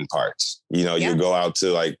segregated in parts. You go out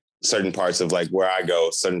to like certain parts of like where I go,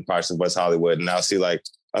 certain parts of West Hollywood, and I'll see like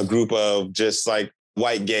a group of just like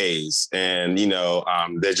white gays. And,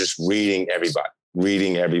 they're just reading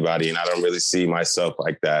everybody. And I don't really see myself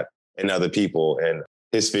like that in other people. And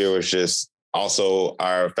his fear was just also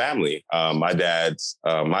our family. My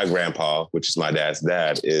grandpa, which is my dad's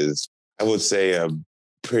dad, is, I would say, a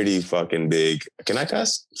pretty fucking big. Can I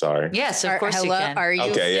cuss? Sorry. Yes, of course you can. Are you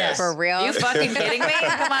yes. for real? You fucking kidding me?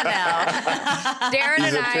 Come on now. Darren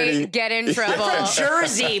and I get in trouble. I'm from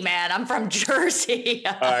Jersey, man. I'm from Jersey.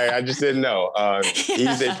 All right, I just didn't know.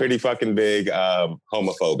 He's a pretty fucking big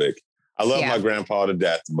homophobic. I love my grandpa to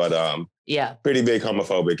death, but pretty big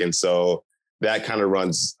homophobic. And so that kind of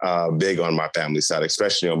runs big on my family side,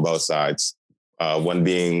 especially on both sides. One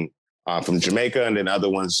being from Jamaica and then other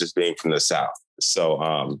ones just being from the South.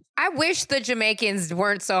 So I wish the Jamaicans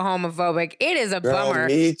weren't so homophobic. It is a bummer.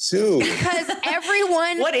 Me too. Because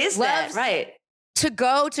everyone what is that? Right. To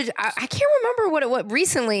go to, I can't remember what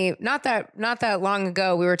recently, not that long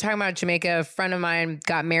ago, we were talking about Jamaica. A friend of mine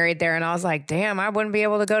got married there, and I was like, damn, I wouldn't be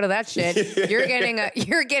able to go to that shit. You're getting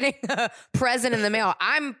a present in the mail.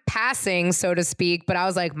 I'm passing, so to speak, but I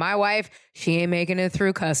was like, my wife, she ain't making it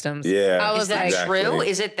through customs. Yeah. I was is that like, true?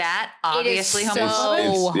 Is it that obviously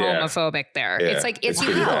homophobic? homophobic? So homophobic there. Yeah. It's like, it's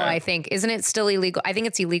illegal, I think. Isn't it still illegal? I think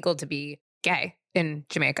it's illegal to be gay in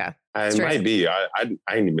Jamaica. It might be. I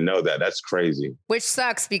didn't even know that. That's crazy. Which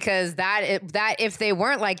sucks because that if they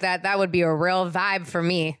weren't like that, that would be a real vibe for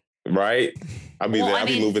me. Right? I'll be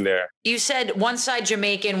moving there. You said one side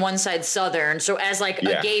Jamaican, one side Southern. So as like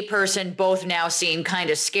a gay person, both now seem kind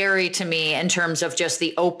of scary to me in terms of just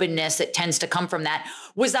the openness that tends to come from that.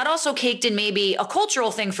 Was that also caked in maybe a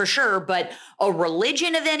cultural thing for sure, but a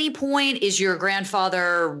religion of any point? Is your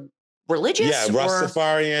grandfather religious? Yeah,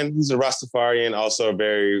 Rastafarian. He's a Rastafarian, also a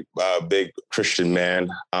very big Christian man.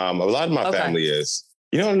 A lot of my family is.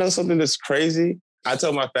 You don't know something that's crazy? I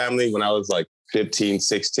told my family when I was like 15,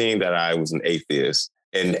 16 that I was an atheist.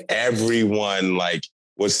 And everyone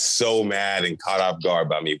was so mad and caught off guard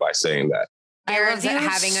by me by saying that. Aaron's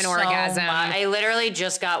having an orgasm. I literally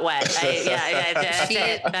just got wet.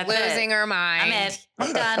 That's losing her mind.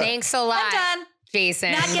 I'm done. Thanks a lot. I'm done.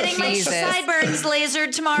 Jason. Not getting my sideburns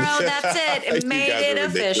lasered tomorrow. That's it. It made it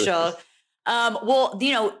official. Well,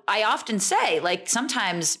 I often say,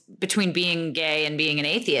 sometimes between being gay and being an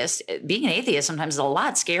atheist sometimes is a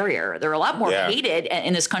lot scarier. They're a lot more hated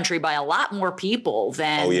in this country by a lot more people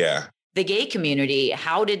than the gay community.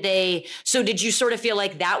 Did you sort of feel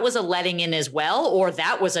like that was a letting in as well, or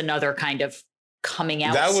that was another kind of coming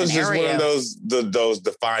out That was scenario? just one of those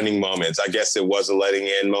defining moments. I guess it was a letting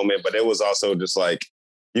in moment, but it was also just like,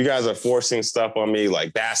 you guys are forcing stuff on me,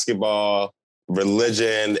 like basketball,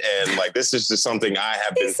 religion, and this is just something I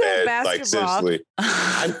have been fed. Seriously,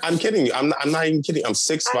 I'm kidding you. I'm not even kidding. I'm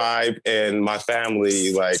 6'5", and my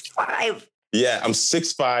family 6'5". Yeah, I'm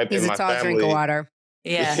 6'5", and my family. He's a tall drink of water.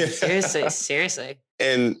 Yeah, seriously.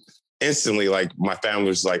 And instantly, my family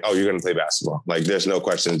was like, "Oh, you're going to play basketball. There's no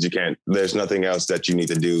questions. You can't. There's nothing else that you need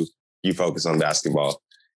to do. You focus on basketball."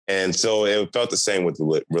 And so it felt the same with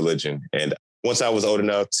religion. And once I was old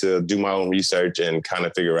enough to do my own research and kind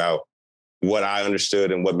of figure out what I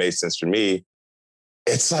understood and what made sense for me,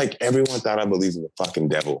 it's like everyone thought I believed in the fucking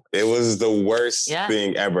devil. It was the worst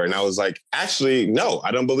thing ever. And I was like, actually, no, I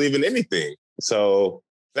don't believe in anything. So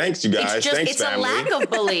thanks, you guys. Thanks, family. It's a lack of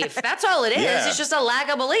belief. That's all it is. Yeah. It's just a lack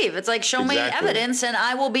of belief. It's like, show me evidence and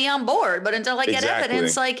I will be on board. But until I get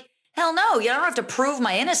evidence, hell no, you don't have to prove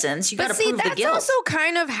my innocence. You got to prove the guilt. That's also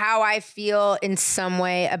kind of how I feel in some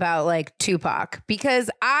way about Tupac, because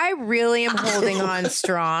I really am holding on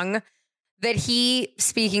strong that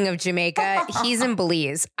speaking of Jamaica, he's in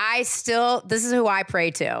Belize. This is who I pray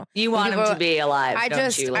to. You want him to be alive,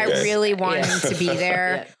 I really want him to be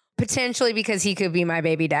there. Yeah. Potentially because he could be my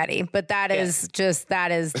baby daddy, but that is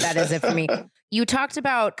it for me. You talked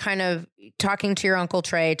about kind of talking to your Uncle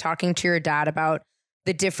Trey, talking to your dad about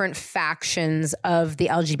the different factions of the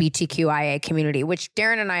LGBTQIA community, which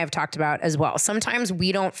Darren and I have talked about as well. Sometimes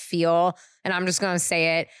we don't feel, and I'm just going to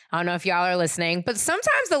say it, I don't know if y'all are listening, but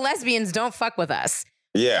sometimes the lesbians don't fuck with us.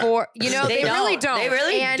 Yeah. They really don't. They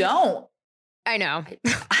really don't. I know.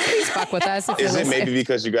 Please fuck with us. Is it maybe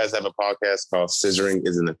because you guys have a podcast called Scissoring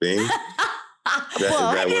Isn't a Thing? Is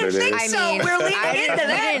that what it is? We're leaning into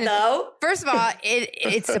that, though. First of all,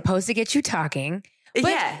 it's supposed to get you talking.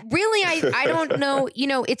 But really, I don't know.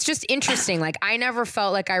 It's just interesting. I never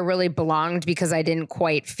felt like I really belonged because I didn't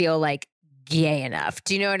quite feel gay enough.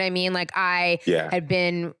 Do you know what I mean? I had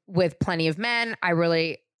been with plenty of men. I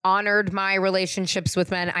really honored my relationships with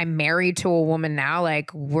men. I'm married to a woman now.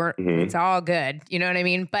 It's all good. You know what I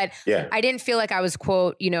mean? But I didn't feel like I was,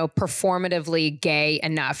 quote, performatively gay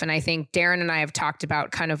enough. And I think Darren and I have talked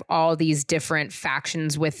about kind of all these different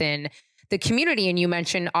factions within the community. And you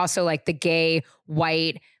mentioned also the gay,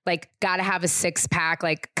 white, gotta have a 6-pack,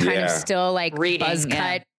 kind of still reading, buzz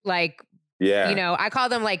cut, Yeah. You know, I call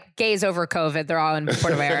them like gays over COVID. They're all in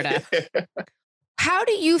Puerto Vallarta. How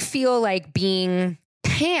do you feel like being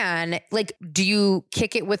pan? Like, do you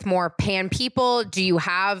kick it with more pan people? Do you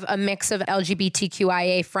have a mix of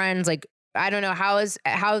LGBTQIA friends? Like, I don't know,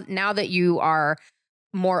 how now that you are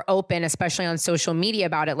more open, especially on social media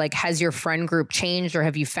about it, like, has your friend group changed, or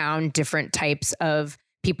have you found different types of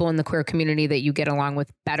people in the queer community that you get along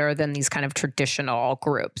with better than these kind of traditional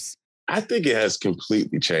groups? I think it has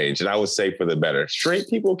completely changed, and I would say for the better. Straight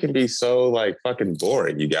people can be so like fucking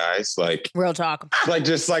boring, you guys. Like, real talk. Like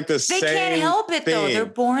just like the They same can't help it though. thing. They're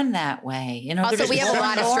born that way. You know. Also, we have a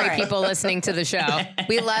lot of straight boring. people listening to the show.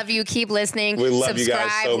 We love you. Keep listening. We love Subscribe, you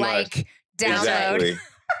guys so much. like, download. Exactly.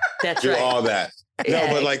 That's Do right. all that. Yeah.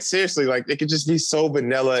 No, but like seriously, like it could just be so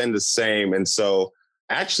vanilla and the same. And so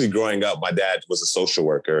actually growing up, my dad was a social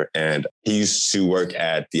worker, and he used to work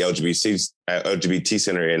at the LGBT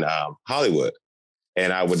Center in Hollywood.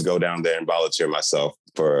 And I would go down there and volunteer myself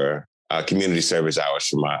for community service hours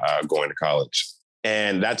for my going to college.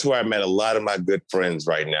 And that's where I met a lot of my good friends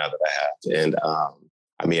right now that I have. And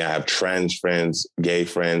I mean, I have trans friends, gay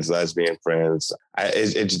friends, lesbian friends.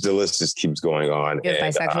 The list just keeps going on. You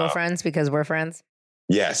have bisexual friends because we're friends?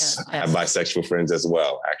 Yes, I have bisexual friends as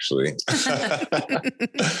well, actually.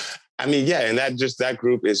 I mean, yeah, and that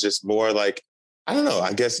group is just more like, I don't know,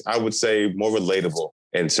 I guess I would say more relatable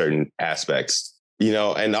in certain aspects, you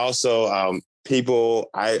know, and also people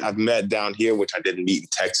I've met down here, which I didn't meet in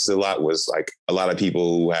Texas a lot, was like a lot of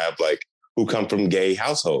people who come from gay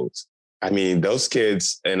households. I mean, those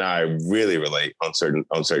kids and I really relate on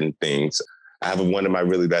certain things. I have one of my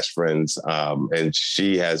really best friends, and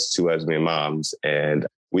she has 2 lesbian moms, and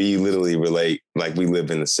we literally relate like we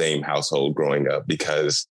live in the same household growing up,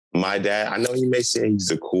 because my dad, I know you may say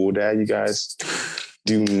he's a cool dad, you guys.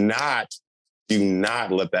 Do not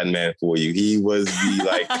let that man fool you. He was the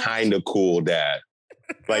like kind of cool dad.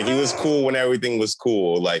 Like he was cool when everything was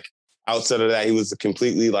cool. Like outside of that, he was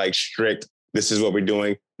completely like strict. This is what we're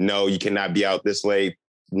doing. No, you cannot be out this late.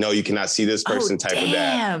 No, you cannot see this person type of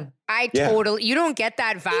dad. You don't get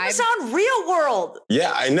that vibe. He was on Real World.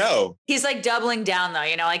 Yeah, I know. He's like doubling down though,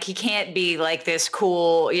 you know, like he can't be like this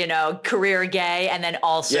cool, you know, career gay and then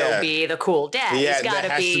also be the cool dad. Yeah, He's got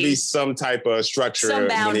there has to be some type of structure. Some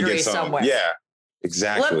boundary when he gets somewhere. On. Yeah,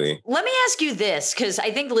 exactly. Let me ask you this, because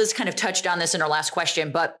I think Liz kind of touched on this in her last question,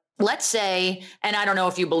 but let's say, and I don't know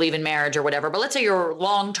if you believe in marriage or whatever, but let's say your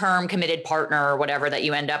long-term committed partner or whatever that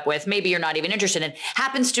you end up with, maybe you're not even interested in,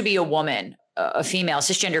 happens to be a woman, a female,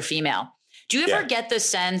 cisgender female. Do you ever get the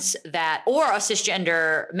sense that, or a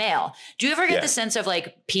cisgender male, do you ever get the sense of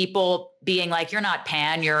like people being like, you're not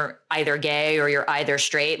pan, you're either gay or you're either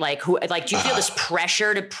straight? Like do you feel this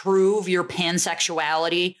pressure to prove your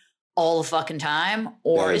pansexuality all the fucking time?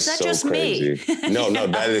 Or is that so just crazy. Me? No,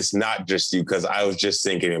 that is not just you, because I was just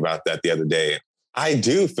thinking about that the other day. I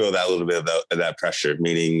do feel that little bit of that pressure,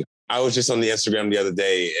 meaning I was just on the Instagram the other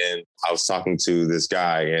day and I was talking to this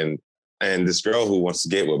guy and this girl who wants to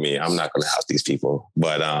get with me. I'm not going to out these people,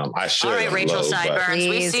 but I should. All right, Rachel Sideburns.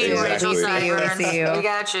 We see you, Rachel Sideburns. We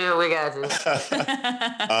got you.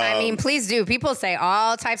 I mean, please do. People say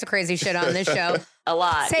all types of crazy shit on this show. A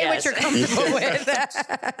lot. Say what you're comfortable with.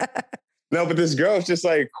 No, but this girl's just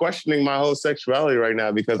like questioning my whole sexuality right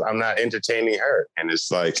now because I'm not entertaining her. And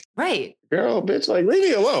it's like, right, girl, bitch, like leave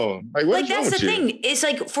me alone. Like, what's wrong with you? That's the thing. It's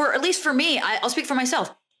like, at least for me, I'll speak for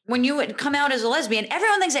myself. When you come out as a lesbian,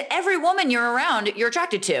 everyone thinks that every woman you're around, you're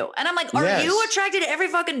attracted to. And I'm like, are you attracted to every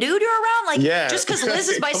fucking dude you're around? Like, just because Liz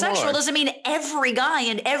is bisexual doesn't mean every guy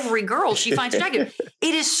and every girl she finds attractive.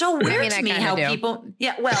 It is so weird to me how people,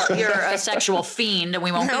 you're a sexual fiend and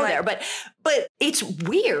we won't go there. But it's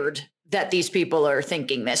weird that these people are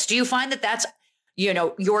thinking this. Do you find that that's, you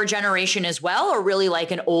know, your generation as well, or really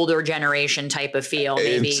like an older generation type of feel?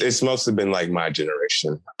 Maybe it's mostly been like my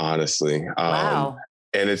generation, honestly. Wow.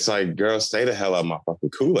 And it's like, girl, stay the hell out of my fucking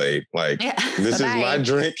Kool-Aid. Like, this is my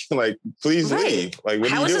drink. Like, please leave. Like,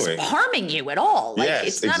 what are you doing? How is this harming you at all? Like,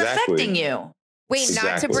 it's not affecting you. Wait,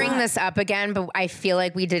 not to bring this up again, but I feel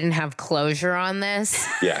like we didn't have closure on this.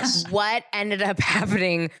 Yes. What ended up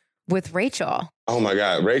happening with Rachel? Oh my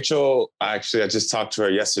God. Rachel, I just talked to her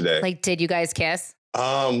yesterday. Like, did you guys kiss?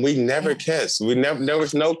 We never kissed. There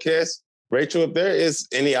was no kiss. Rachel, if there is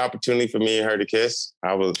any opportunity for me and her to kiss,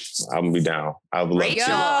 I'll be down. I would love Rachel,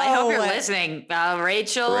 to. I hope you're listening.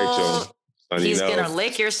 Rachel, He's going to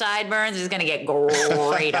lick your sideburns. He's going to get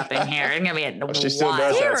great up in here. It's going to be a She still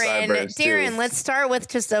does have Darren, sideburns, too. Darren, let's start with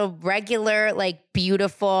just a regular, like,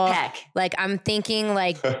 beautiful, Heck. like, I'm thinking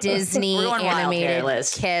like Disney We're going wild here, animated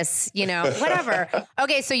Liz. kiss, you know, whatever.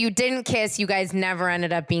 Okay, so you didn't kiss. You guys never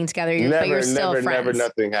ended up being together, but Never, you're still never, friends. never,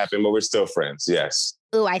 nothing happened, but we're still friends. Yes.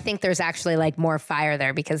 Ooh, I think there's actually like more fire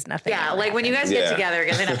there because nothing. Yeah, ever like when you happened. guys get Yeah. together, you're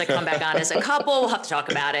going to have to come back on as a couple. We'll have to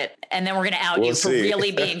talk about it. And then we're going to out We'll you for see.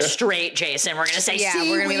 really being straight, Jason. We're going to say, Yeah,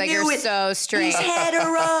 see, we're gonna be we like, knew you're it. so straight. He's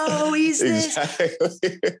hetero. He's this.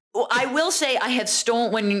 Exactly. Well, I will say I have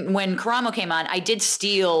stolen, when Karamo came on, I did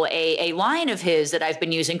steal a line of his that I've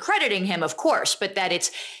been using, crediting him, of course, but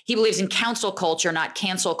that he believes in council culture, not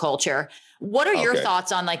cancel culture. What are your Okay.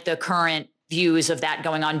 thoughts on like the current views of that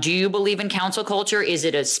going on? Do you believe in council culture? Is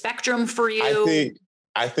it a spectrum for you?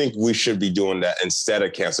 I think we should be doing that instead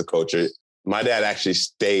of cancel culture. My dad actually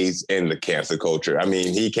stays in the cancel culture. I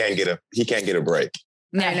mean, he can't get a break.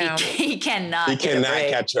 No, I know. he cannot. He get a cannot break.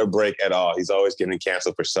 catch a break at all. He's always getting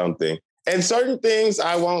canceled for something. And certain things,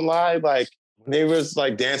 I won't lie, like when they was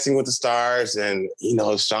like Dancing with the Stars and, you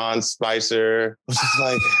know, Sean Spicer was just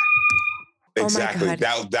like, Oh my exactly.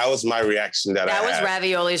 God. That was my reaction that That I was had.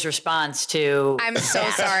 Ravioli's response to. I'm so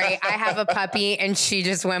sorry. I have a puppy and she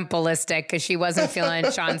just went ballistic because she wasn't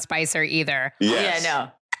feeling Sean Spicer either. Yes. Yeah,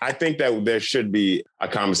 no. I think that there should be a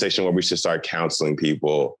conversation where we should start counseling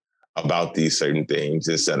people about these certain things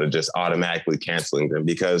instead of just automatically canceling them,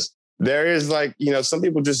 because there is like, you know, some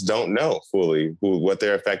people just don't know fully what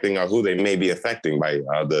they're affecting or who they may be affecting by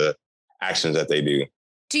the actions that they do.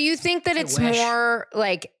 Do you think that I it's wish. more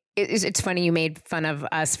like it's funny you made fun of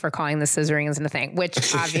us for calling the scissoring isn't a thing,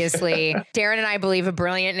 which obviously Darren and I believe a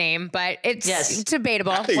brilliant name, but it's Yes.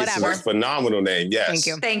 debatable. I think Whatever. it's a phenomenal name. Yes. Thank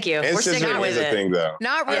you. Thank you. And We're sticking scissoring with is a it. thing, though.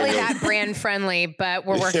 Not I really will- that brand friendly, but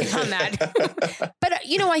we're working on that. But,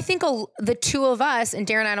 you know, I think the two of us, and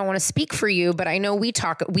Darren, I don't want to speak for you, but I know we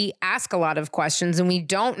ask a lot of questions and we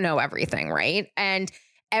don't know everything, right? And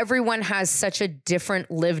everyone has such a different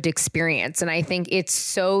lived experience. And I think it's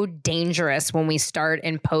so dangerous when we start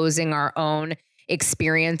imposing our own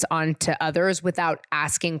experience onto others without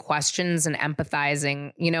asking questions and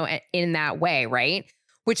empathizing, you know, in that way, right?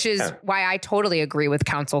 Which is why I totally agree with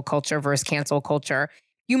council culture versus cancel culture.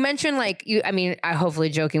 You mentioned I hopefully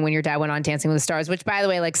joking when your dad went on Dancing with the Stars, which by the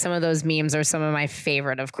way, like some of those memes are some of my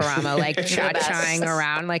favorite of Karamo, like cha-chaing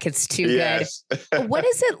around, like it's too Yes. good. What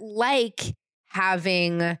is it like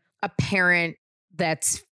having a parent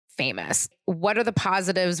that's famous? What are the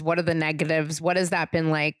positives? What are the negatives? What has that been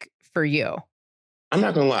like for you? I'm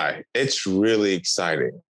not going to lie. It's really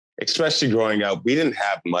exciting, especially growing up. We didn't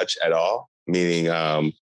have much at all, meaning I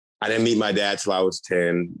didn't meet my dad till I was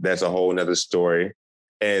 10. That's a whole nother story.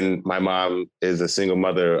 And my mom is a single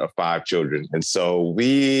mother of 5 children. And so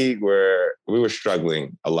we were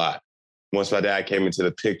struggling a lot. Once my dad came into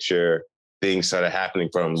the picture, things started happening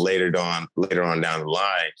from later on down the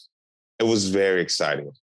line. It was very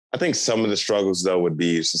exciting. I think some of the struggles, though, would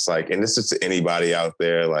be it's just like, and this is to anybody out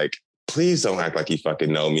there, like, please don't act like you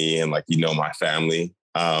fucking know me and like you know my family.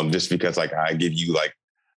 Just because like I give you like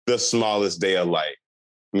the smallest day of light.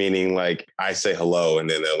 Meaning like I say hello and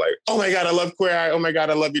then they're like, oh my God, I love Queer Eye. Oh my God,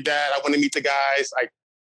 I love your dad. I want to meet the guys.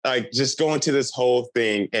 Like just going to this whole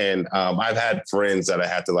thing. And I've had friends that I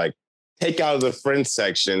had to like take out of the friends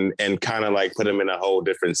section and kind of like put them in a whole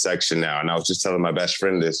different section now. And I was just telling my best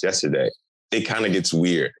friend this yesterday. It kind of gets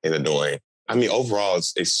weird and annoying. I mean, overall,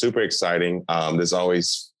 it's super exciting.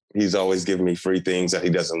 He's always giving me free things that he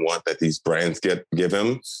doesn't want that these brands give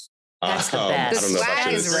him. That's the I best. don't know if I swag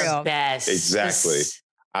should is have real. The best. Exactly.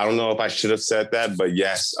 I don't know if I should have said that, but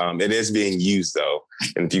yes, it is being used though.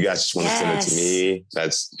 And if you guys just want to send it to me,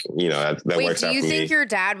 that's, you know, that Wait, works out do you for think me. your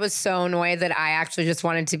dad was so annoyed that I actually just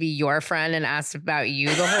wanted to be your friend and asked about you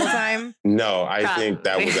the whole time? No, I think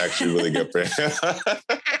that was actually really good for him.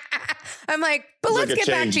 I'm like, but It's let's like a get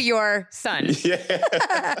back change. to your son.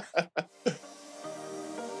 Yeah.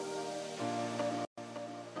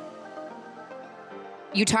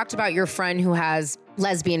 You talked about your friend who has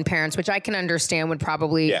lesbian parents, which I can understand would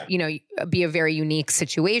probably, you know, be a very unique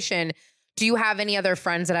situation. Do you have any other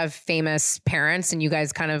friends that have famous parents and you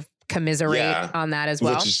guys kind of commiserate on that as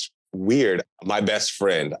well? Which is weird. My best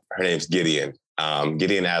friend, her name's Gideon,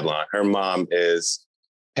 Gideon Adlon. Her mom is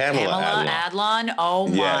Pamela Adlon. Oh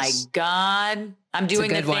Yes. my God. I'm doing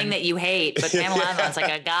the good thing one. that you hate, but Pamela Adlon's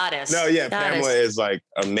like a goddess. No, yeah, Goddess. Pamela is like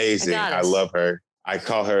amazing. I goddess. love her. I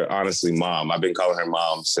call her honestly mom. I've been calling her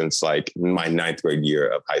mom since like my 9th grade year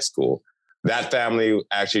of high school. That family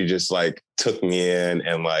actually just like took me in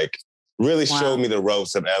and like really showed me the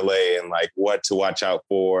ropes of LA and like what to watch out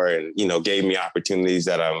for and, you know, gave me opportunities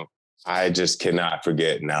that I'm I just cannot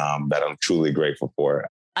forget that I'm truly grateful for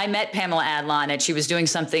it. I met Pamela Adlon and she was doing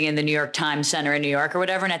something in the New York Times Center in New York or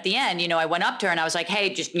whatever. And at the end, I went up to her and I was like,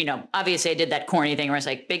 hey, just, obviously I did that corny thing where I was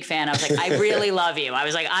like, big fan. I was like, I really love you. I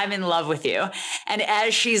was like, I'm in love with you. And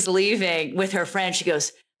as she's leaving with her friend, she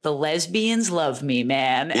goes, the lesbians love me,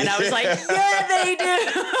 man. And I was like, yeah, they do.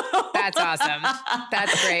 That's awesome.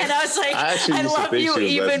 That's great. And I was like, I love you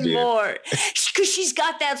even more. Because she's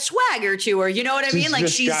got that swagger to her. You know what I mean? Like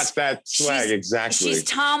she's got that swag, exactly. She's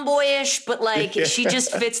tomboyish, but like she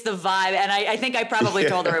just fits the vibe. And I think I probably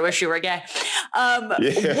told her I wish you were gay. What do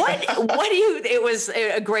you, it was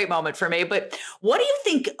a great moment for me, but what do you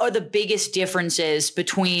think are the biggest differences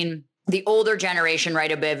between the older generation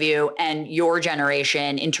right above you and your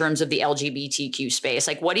generation in terms of the LGBTQ space?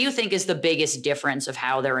 Like, what do you think is the biggest difference of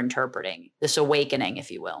how they're interpreting this awakening, if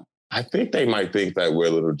you will? I think they might think that we're a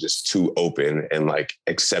little just too open and like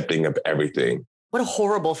accepting of everything. What a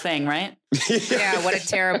horrible thing, right? Yeah, what a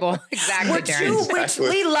terrible, exactly.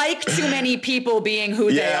 We like too many people being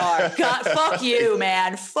who they are. God, fuck you,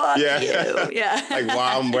 man. Fuck you. Yeah. Like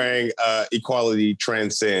while I'm wearing Equality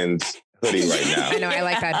Transcends hoodie right now. I know, I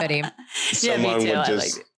like that hoodie. Someone would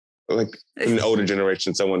just, like in the older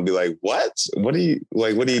generation, someone would be like, what are you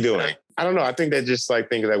doing? I don't know. I think they just like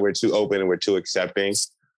think that we're too open and we're too accepting,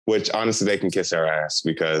 which honestly, they can kiss our ass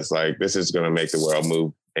because like this is going to make the world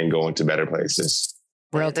move and go into better places.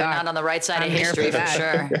 They're not on the right side of history for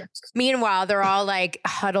sure. Meanwhile, they're all like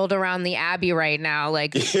huddled around the Abbey right now,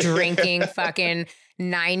 like drinking fucking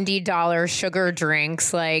 $90 sugar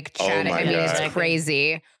drinks, like chatting. I mean, it's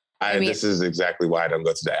crazy. This is exactly why I don't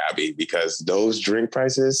go to the Abbey, because those drink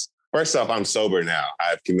prices, first off, I'm sober now.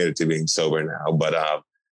 I've committed to being sober now. But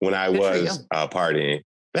when I was partying,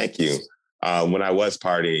 thank you. When I was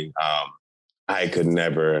partying, I could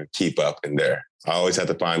never keep up in there. I always had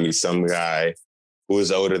to find me some guy who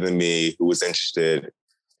was older than me, who was interested.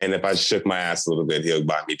 And if I shook my ass a little bit, he'll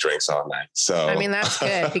buy me drinks all night. So I mean, that's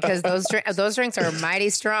good because those drinks are mighty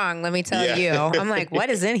strong. Let me tell you. I'm like, what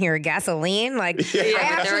is in here? Gasoline? Like, I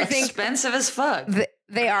actually think expensive as fuck.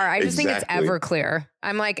 They are. I just think it's Everclear.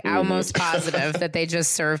 I'm like almost positive that they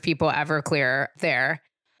just serve people Everclear there.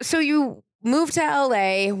 So you moved to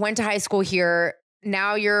LA, went to high school here.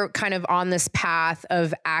 Now you're kind of on this path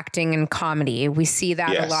of acting and comedy. We see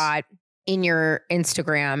that a lot in your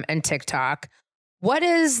Instagram and TikTok. What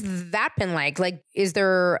has that been like? Like, is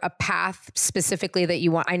there a path specifically that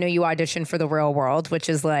you want? I know you auditioned for The Real World, which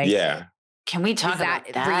is like, Can we talk about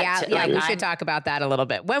that? We should talk about that a little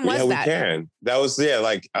bit. When was that? We can. That was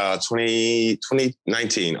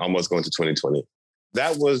 2019, almost going to 2020.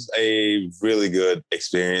 That was a really good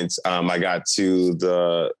experience. I got to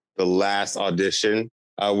the last audition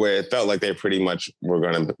where it felt like they pretty much were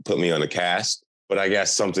going to put me on the cast, but I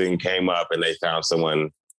guess something came up and they found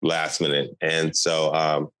someone last minute. And so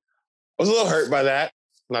I was a little hurt by that,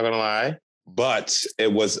 not gonna lie, but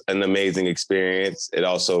it was an amazing experience. It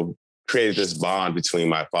also created this bond between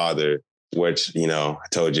my father, which, I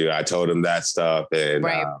told him that stuff. And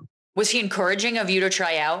was he encouraging of you to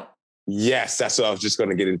try out? Yes, that's what I was just going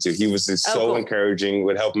to get into. He was just encouraging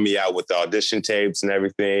with helping me out with the audition tapes and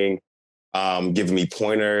everything, giving me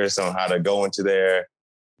pointers on how to go into there.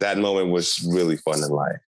 That moment was really fun in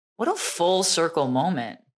life. What a full circle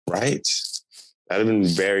moment. Right. That'd have been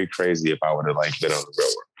very crazy if I would have been on the Real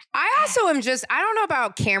World. I also am I don't know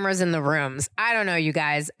about cameras in the rooms. I don't know, you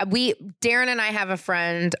guys. Darren and I have a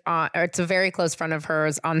friend, it's a very close friend of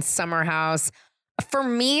hers on Summer House. For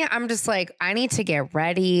me, I'm just like, I need to get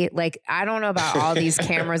ready. Like, I don't know about all these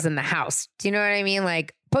cameras in the house. Do you know what I mean?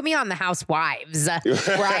 Like, put me on The Housewives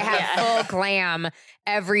where I have full glam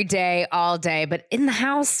every day, all day. But in the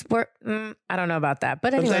house, I don't know about that.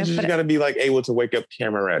 But anyway. Sometimes you got to be able to wake up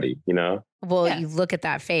camera ready, Well, you look at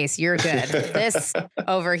that face. You're good. This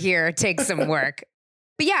over here takes some work.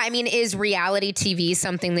 But yeah, I mean, is reality TV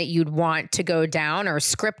something that you'd want to go down or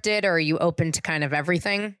scripted, or are you open to kind of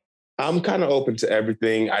everything? I'm kind of open to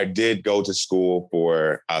everything. I did go to school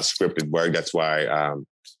for scripted work. That's why I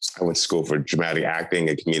went to school for dramatic acting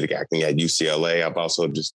and comedic acting at UCLA. I've also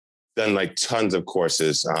just done tons of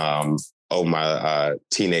courses over my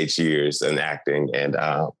teenage years in acting. And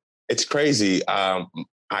it's crazy. I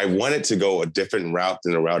wanted to go a different route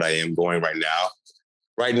than the route I am going right now.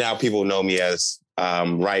 Right now, people know me as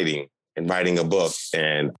writing a book,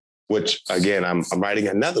 and which again, I'm writing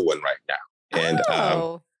another one right now. And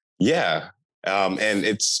and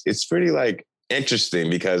it's pretty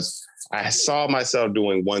interesting because I saw myself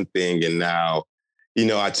doing one thing, and now,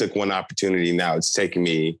 I took one opportunity. Now it's taking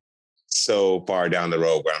me so far down the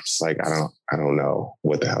road where I'm just like, I don't know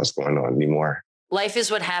what the hell's going on anymore. Life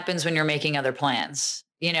is what happens when you're making other plans.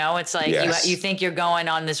 You know, it's like Yes. you think you're going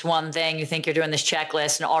on this one thing, you think you're doing this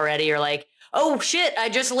checklist, and already you're like, oh shit, I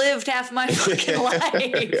just lived half my fucking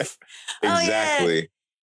life. Exactly.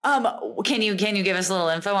 Oh, yeah. Can you give us a little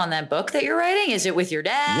info on that book that you're writing? Is it with your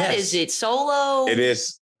dad? Yes. Is it solo? It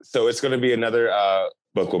is. So it's going to be another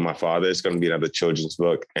book with my father. It's going to be another children's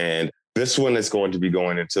book. And this one is going to be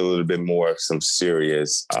going into a little bit more of some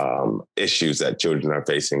serious issues that children are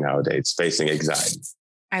facing nowadays, facing anxiety.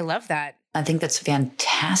 I love that. I think that's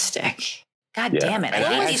fantastic. God damn it. I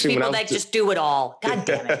hate these Actually, people that just do it all. God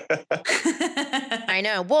damn it. I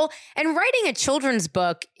know. Well, and writing a children's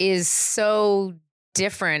book is so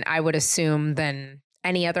different, I would assume, than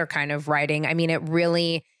any other kind of writing. I mean, it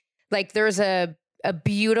really, like, there's a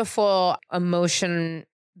beautiful emotion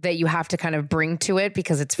that you have to kind of bring to it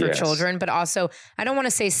because it's for children, but also, I don't want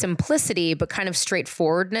to say simplicity, but kind of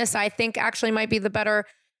straightforwardness, I think actually might be the better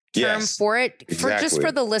term for it. Exactly.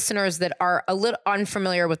 For the listeners that are a little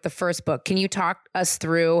unfamiliar with the first book, can you talk us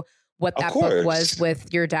through what that book was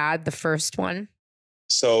with your dad, the first one?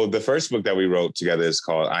 So the first book that we wrote together is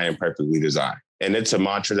called I Am Perfectly Designed. And it's a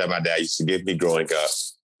mantra that my dad used to give me growing up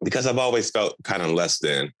because I've always felt kind of less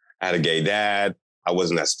than. I had a gay dad. I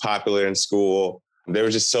wasn't as popular in school. There were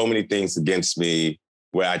just so many things against me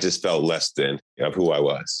where I just felt less than of who I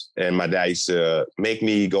was. And my dad used to make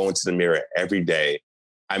me go into the mirror every day.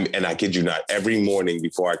 And I kid you not, every morning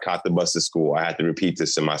before I caught the bus to school, I had to repeat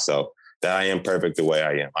this to myself, that I am perfect the way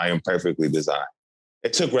I am. I am perfectly designed.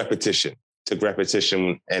 It took repetition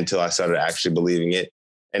until I started actually believing it.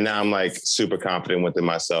 And now I'm like super confident within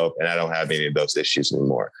myself and I don't have any of those issues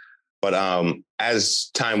anymore. But as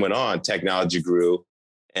time went on, technology grew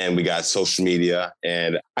and we got social media.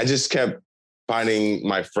 And I just kept finding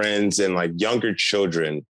my friends and like younger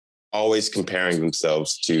children always comparing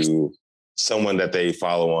themselves to someone that they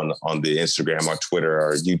follow on the Instagram or Twitter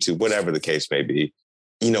or YouTube, whatever the case may be.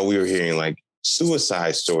 You know, we were hearing like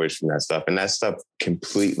suicide stories from that stuff. And that stuff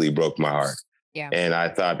completely broke my heart. Yeah. And I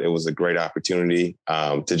thought it was a great opportunity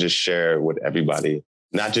to just share with everybody,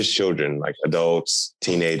 not just children, like adults,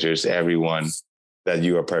 teenagers, everyone, that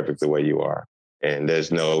you are perfect the way you are. And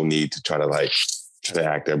there's no need to try to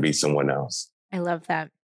act or be someone else. I love that.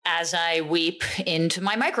 As I weep into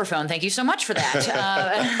my microphone. Thank you so much for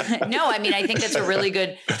that. No, I mean, I think that's a really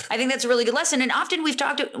good lesson. And often we've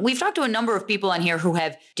talked to a number of people on here who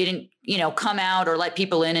didn't come out or let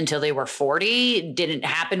people in until they were 40. It didn't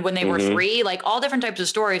happen when they were 3, like all different types of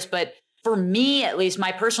stories. But for me, at least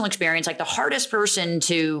my personal experience, like the hardest person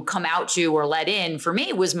to come out to or let in for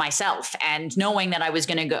me was myself, and knowing that I was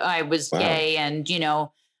gay and,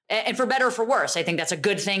 and for better or for worse, I think that's a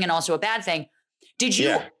good thing and also a bad thing. Did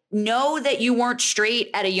you know that you weren't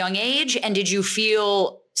straight at a young age? And did you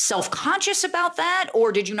feel self-conscious about that?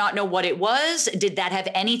 Or did you not know what it was? Did that have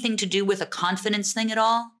anything to do with a confidence thing at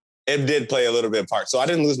all? It did play a little bit of part. So I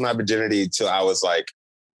didn't lose my virginity till I was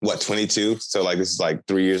 22. So this is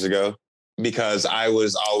 3 years ago, because I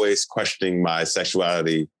was always questioning my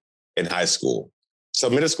sexuality in high school. So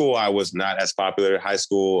middle school, I was not as popular. High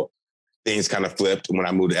school, things kind of flipped when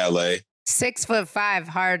I moved to LA. 6'5",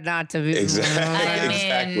 hard not to be. Exactly.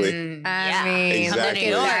 I mean, come to New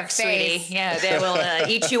York, sweetie. Yeah, they will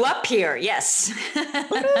eat you up here. Yes.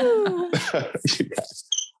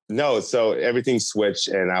 No, so everything switched,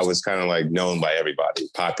 and I was kind of known by everybody,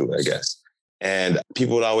 popular, I guess. And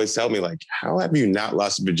people would always tell me how have you not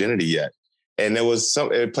lost virginity yet? And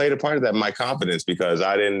it played a part of that, my confidence, because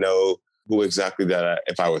I didn't know who exactly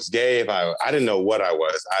if I was gay, I didn't know what I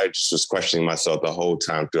was. I just was questioning myself the whole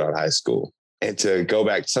time throughout high school. And to go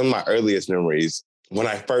back, some of my earliest memories, when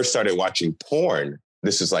I first started watching porn,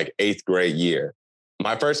 this was 8th grade year.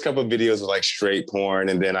 My first couple of videos were straight porn,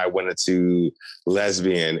 and then I went into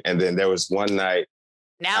lesbian, and then there was one night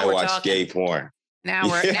I watched gay porn. Now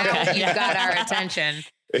you've got our attention.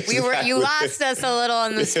 Exactly. You lost us a little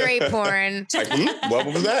in the straight porn. What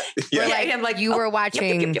was that? Yeah. You were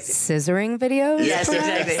watching scissoring videos? Yes,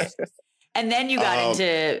 exactly. And then you got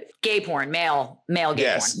into gay porn, male gay porn.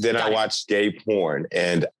 Yes, then I watched gay porn.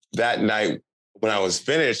 And that night when I was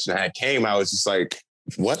finished and I came, I was just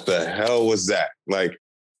what the hell was that?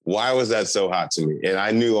 Why was that so hot to me? And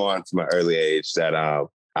I knew from an early age that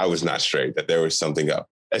I was not straight, that there was something up.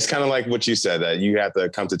 It's kind of like what you said, that you have to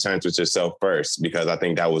come to terms with yourself first, because I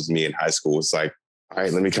think that was me in high school. It's all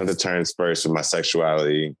right, let me come to terms first with my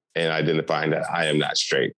sexuality and identifying that I am not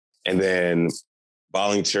straight. And then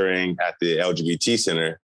volunteering at the LGBT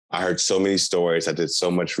Center, I heard so many stories. I did so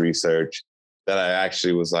much research that I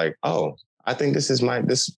actually was oh, I think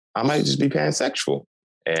I might just be pansexual.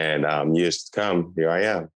 And years to come, here I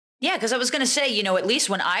am. Yeah, because I was going to say, at least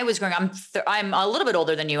when I was growing, I'm a little bit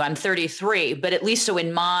older than you. I'm 33, but at least so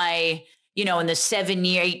in my, in the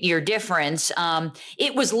 7-year difference,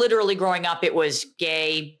 it was literally growing up. It was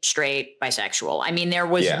gay, straight, bisexual. I mean, there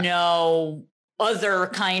was no other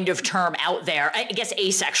kind of term out there. I guess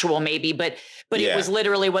asexual maybe, but it was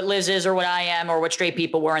literally what Liz is or what I am or what straight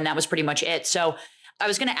people were, and that was pretty much it. So I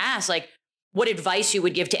was going to ask, like, what advice you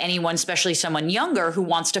would give to anyone, especially someone younger who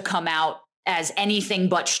wants to come out as anything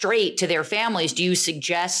but straight to their families. Do you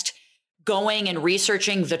suggest going and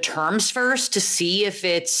researching the terms first to see if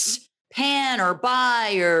it's pan or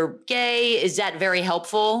bi or gay? Is that very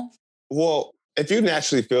helpful? Well, if you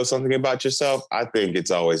naturally feel something about yourself, I think it's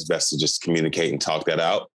always best to just communicate and talk that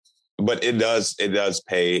out. But it does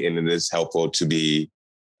pay, and it is helpful to be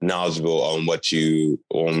knowledgeable on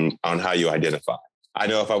on how you identify. I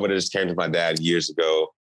know if I would have just came to my dad years ago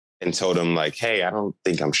and told him like, hey, I don't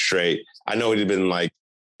think I'm straight, I know it'd have been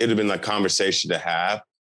like conversation to have,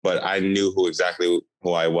 but I knew exactly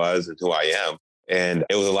who I was and who I am. And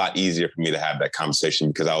it was a lot easier for me to have that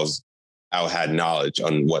conversation because I had knowledge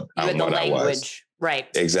on what I was. Right.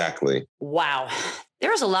 Exactly. Wow.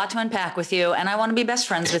 There's a lot to unpack with you, and I want to be best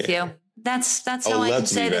friends with you. That's how I can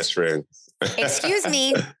say this. Best friends. Excuse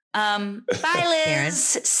me. Bye, Liz.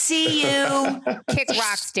 See you. Kick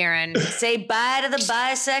rocks, Darren. Say bye to the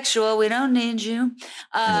bisexual. We don't need you.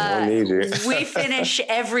 Don't need you. We finish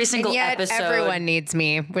every single and yet episode. Everyone needs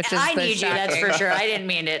me, which is I need shocking. you. That's for sure. I didn't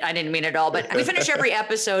mean it. I didn't mean it at all. But we finish every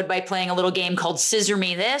episode by playing a little game called Scissor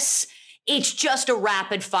Me This. It's just a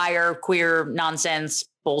rapid fire queer nonsense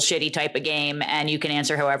bullshitty type of game, and you can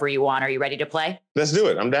answer however you want. Are you ready to play? Let's do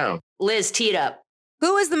it. I'm down. Liz, tee it up.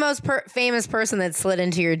 Who was the most famous person that slid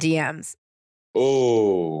into your DMs?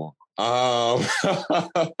 Oh,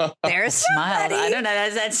 There's smile. I don't know.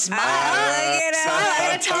 That's that smile.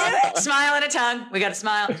 Smile and a tongue. We got a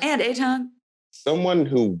smile and a tongue. Someone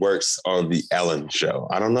who works on the Ellen show.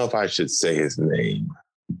 I don't know if I should say his name,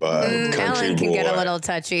 but Ellen can get a little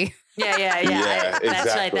touchy. Yeah. Exactly.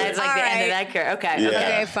 That's right. That's like the end of that career. Okay. Yeah,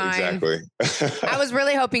 okay, fine. Exactly. I was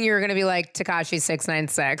really hoping you were going to be like Tekashi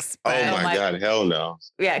 696. Oh my God, hell no.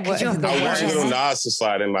 Yeah, could you I want Little Nas to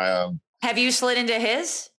slide in my. Have you slid into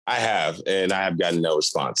his? I have, and I have gotten no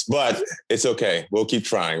response, but it's okay. We'll keep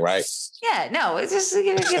trying, right? Yeah, no, it's just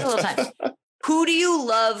give it a little time. Who do you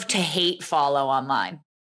love to hate follow online?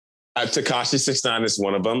 Tekashi 69 is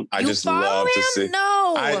one of them. I just love him? to see.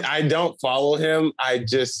 No, I don't follow him. I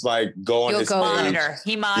just like go on his page. Monitor.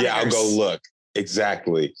 He monitors. Yeah, I'll go look.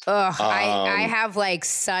 Exactly. Ugh, I have like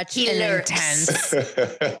such an intense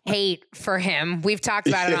hate for him. We've talked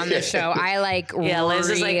about it on the show. I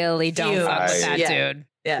really don't fuck with that dude.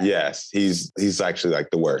 Yeah. Yes, he's actually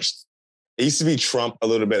like the worst. It used to be Trump a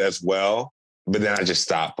little bit as well, but then I just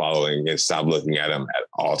stopped following and stopped looking at him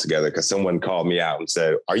altogether because someone called me out and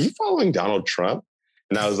said, "Are you following Donald Trump?"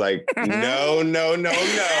 And I was like, no, I'm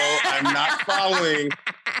not following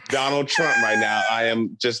Donald Trump right now. I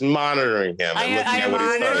am just monitoring him. I'm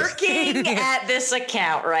lurking at this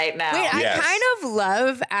account right now. Wait, I kind of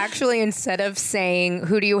love, actually, instead of saying,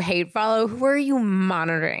 who do you hate follow, who are you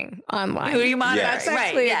monitoring online? Who are you monitoring? That's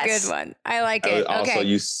actually a good one. I like it. I also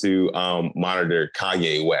used to monitor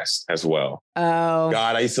Kanye West as well. Oh.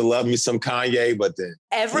 God, I used to love me some Kanye, but then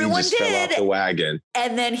everyone he just fell off the wagon.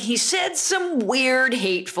 And then he said some weird,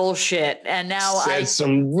 hateful shit. And now said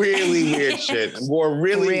some really weird shit. Wore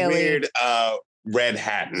really weird red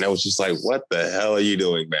hat. And I was just like, what the hell are you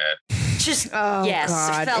doing, man? Just, God,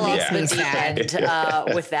 fell off the deep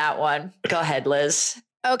end with that one. Go ahead, Liz.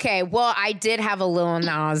 Okay, well, I did have a Lil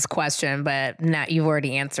Nas question, but you've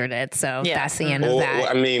already answered it. So that's the end of that. Well,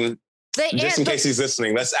 I mean, just in case he's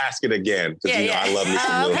listening, let's ask it again. Because I love me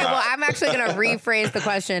some Lil Nas. Well, I'm actually going to rephrase the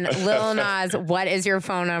question. Lil Nas, what is your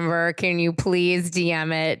phone number? Can you please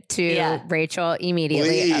DM it to Rachel immediately?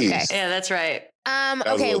 Please. Okay. Yeah, that's right. That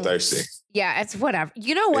was a little thirsty. Yeah, it's whatever.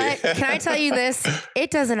 You know what? Can I tell you this?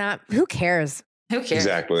 It doesn't up. Who cares? Who cares?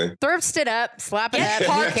 Exactly. Thrift it up, slap it up.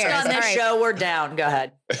 Parked on this show, we're down. Go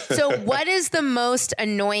ahead. So, what is the most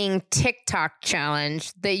annoying TikTok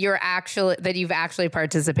challenge that you've actually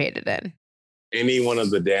participated in? Any one of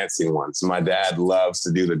the dancing ones. My dad loves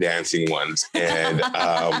to do the dancing ones, and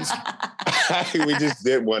we just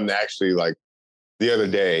did one actually like the other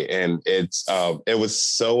day, and it was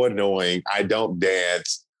so annoying. I don't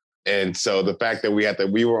dance, and so the fact that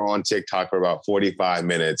we were on TikTok for about 45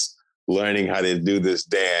 minutes learning how to do this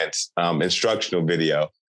dance instructional video.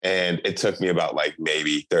 And it took me about like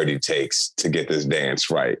maybe 30 takes to get this dance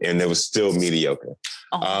right. And it was still mediocre.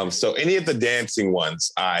 So any of the dancing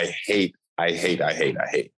ones, I hate.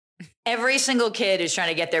 Every single kid is trying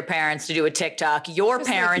to get their parents to do a TikTok. Your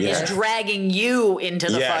parent is dragging you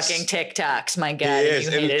into the fucking TikToks. My God. He is.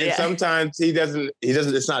 And sometimes he doesn't,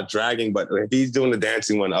 it's not dragging, but if he's doing the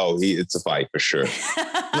dancing one, it's a fight for sure.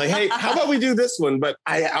 Like, hey, how about we do this one? But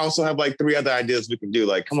I also have like 3 other ideas we can do.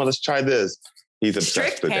 Like, come on, let's try this. He's obsessed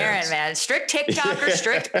strict with parent, dance. man. Strict TikToker,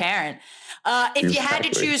 strict parent. If you had to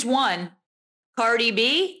choose one, Cardi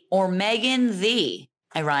B or Megan Thee?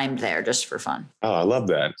 I rhymed there just for fun. Oh, I love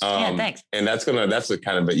that. Yeah, thanks. And that's a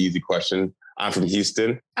kind of an easy question. I'm from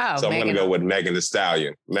Houston. Oh, so I'm going to go with Megan Thee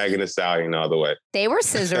Stallion. Megan Thee Stallion all the way. They were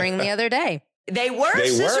scissoring the other day. They were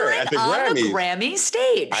scissoring at the on the Grammy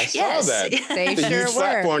stage. I saw that. They the sure huge were.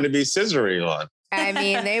 platform to be scissoring on. I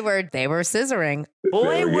mean, they were scissoring.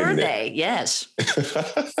 Boy, were they. Yes.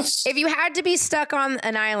 If you had to be stuck on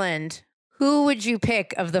an island, who would you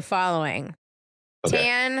pick of the following? Okay.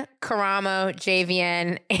 Tan, Karamo,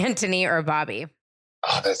 JVN, Anthony, or Bobby?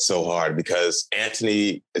 Oh, that's so hard because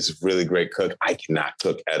Anthony is a really great cook. I cannot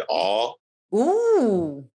cook at all.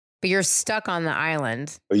 Ooh. But you're stuck on the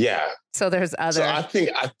island. Yeah. So there's other. So I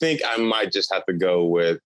think I might just have to go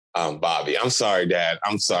with Bobby. I'm sorry, Dad.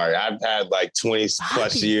 I'm sorry. I've had like 20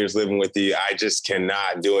 plus years living with you. I just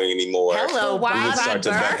cannot do it anymore. Hello, why Bobby.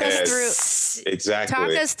 Exactly. Talk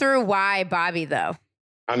us through why Bobby, though.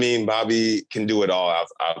 I mean, Bobby can do it all out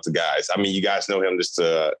to guys. I mean, you guys know him just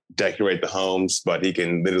to decorate the homes, but he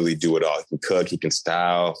can literally do it all. He can cook, he can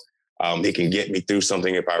style, he can get me through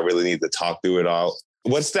something if I really need to talk through it all.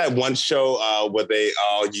 What's that one show where they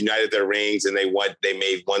all united their rings and they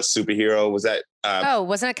made one superhero? Was that?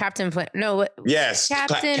 Wasn't it Captain Planet? No. Yes,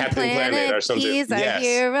 Captain Planet or something. He's a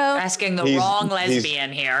hero. Asking the wrong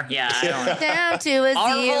lesbian here. Yeah, I don't know. Down to a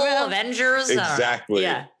Marvel, zero. Avengers. Exactly.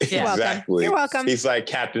 Yeah. Exactly. You're welcome. He's like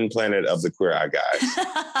Captain Planet of the Queer Eye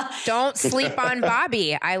guys. Don't sleep on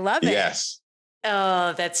Bobby. I love it. Yes.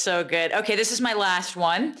 Oh, that's so good. Okay, this is my last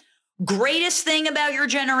one. Greatest thing about your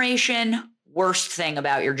generation. Worst thing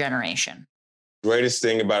about your generation? Greatest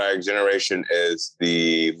thing about our generation is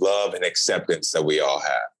the love and acceptance that we all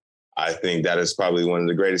have. I think that is probably one of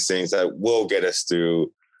the greatest things that will get us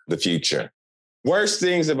through the future. Worst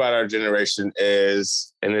things about our generation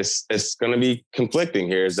is, and it's going to be conflicting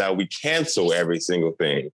here, is that we cancel every single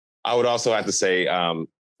thing. I would also have to say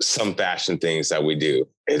some fashion things that we do.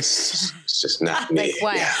 It's just not me. Like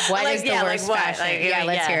what? Yeah. What is the worst fashion?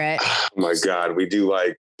 Let's hear it. Oh my God. We do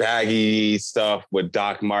like baggy stuff with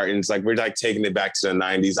Doc Martens. Like we're like taking it back to the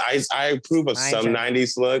 90s. I approve of some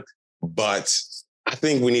 90s look, but I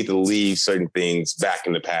think we need to leave certain things back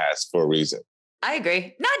in the past for a reason. I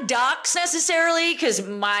agree. Not Docs necessarily, because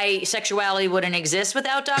my sexuality wouldn't exist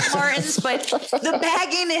without Doc Martens, but the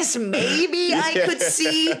bagginess, maybe I could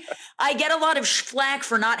see. I get a lot of flack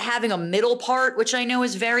for not having a middle part, which I know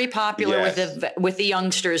is very popular with the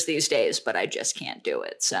youngsters these days, but I just can't do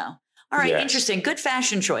it. So, all right, interesting. Good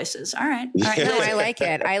fashion choices. All right. No, I like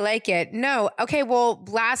it. I like it. No. Okay. Well,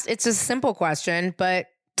 it's a simple question, but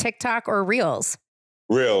TikTok or Reels?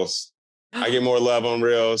 Reels. I get more love on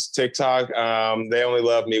Reels. TikTok, they only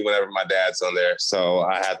love me whenever my dad's on there. So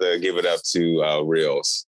I have to give it up to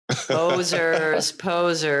Reels. Posers.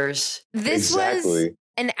 This was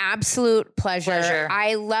an absolute pleasure.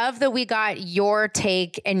 I love that we got your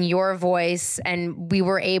take and your voice, and we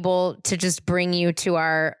were able to just bring you to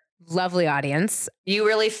our lovely audience. You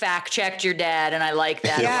really fact checked your dad, and I like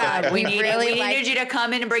that. Yeah, we needed you to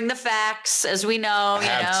come in and bring the facts, as we know.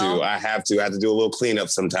 I have to do a little cleanup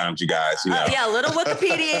sometimes, you guys. You know. Yeah, a little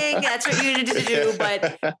Wikipediaing. That's what you needed to do.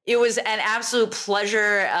 But it was an absolute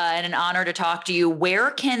pleasure and an honor to talk to you.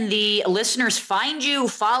 Where can the listeners find you,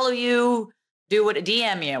 follow you?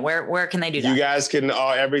 DM you? Where can they do that? You guys can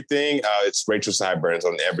everything. It's Rachel Sideburns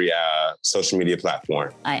on every social media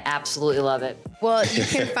platform. I absolutely love it. Well, you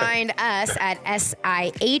can find us at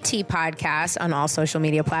SIAT Podcast on all social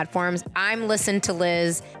media platforms. I'm Listen to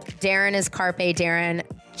Liz. Darren is Carpe Darren.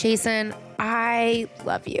 Jason, I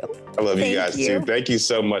love you. I love you guys too. Thank you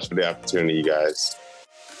so much for the opportunity, you guys.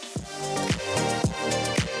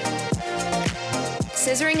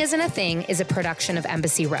 Scissoring Isn't a Thing is a production of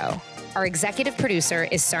Embassy Row. Our executive producer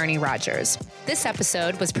is Sarni Rogers. This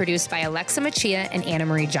episode was produced by Alexa Machia and Anna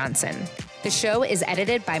Marie Johnson. The show is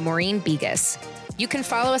edited by Maureen Begas. You can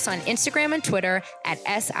follow us on Instagram and Twitter at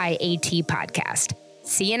SIAT Podcast.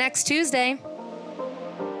 See you next Tuesday.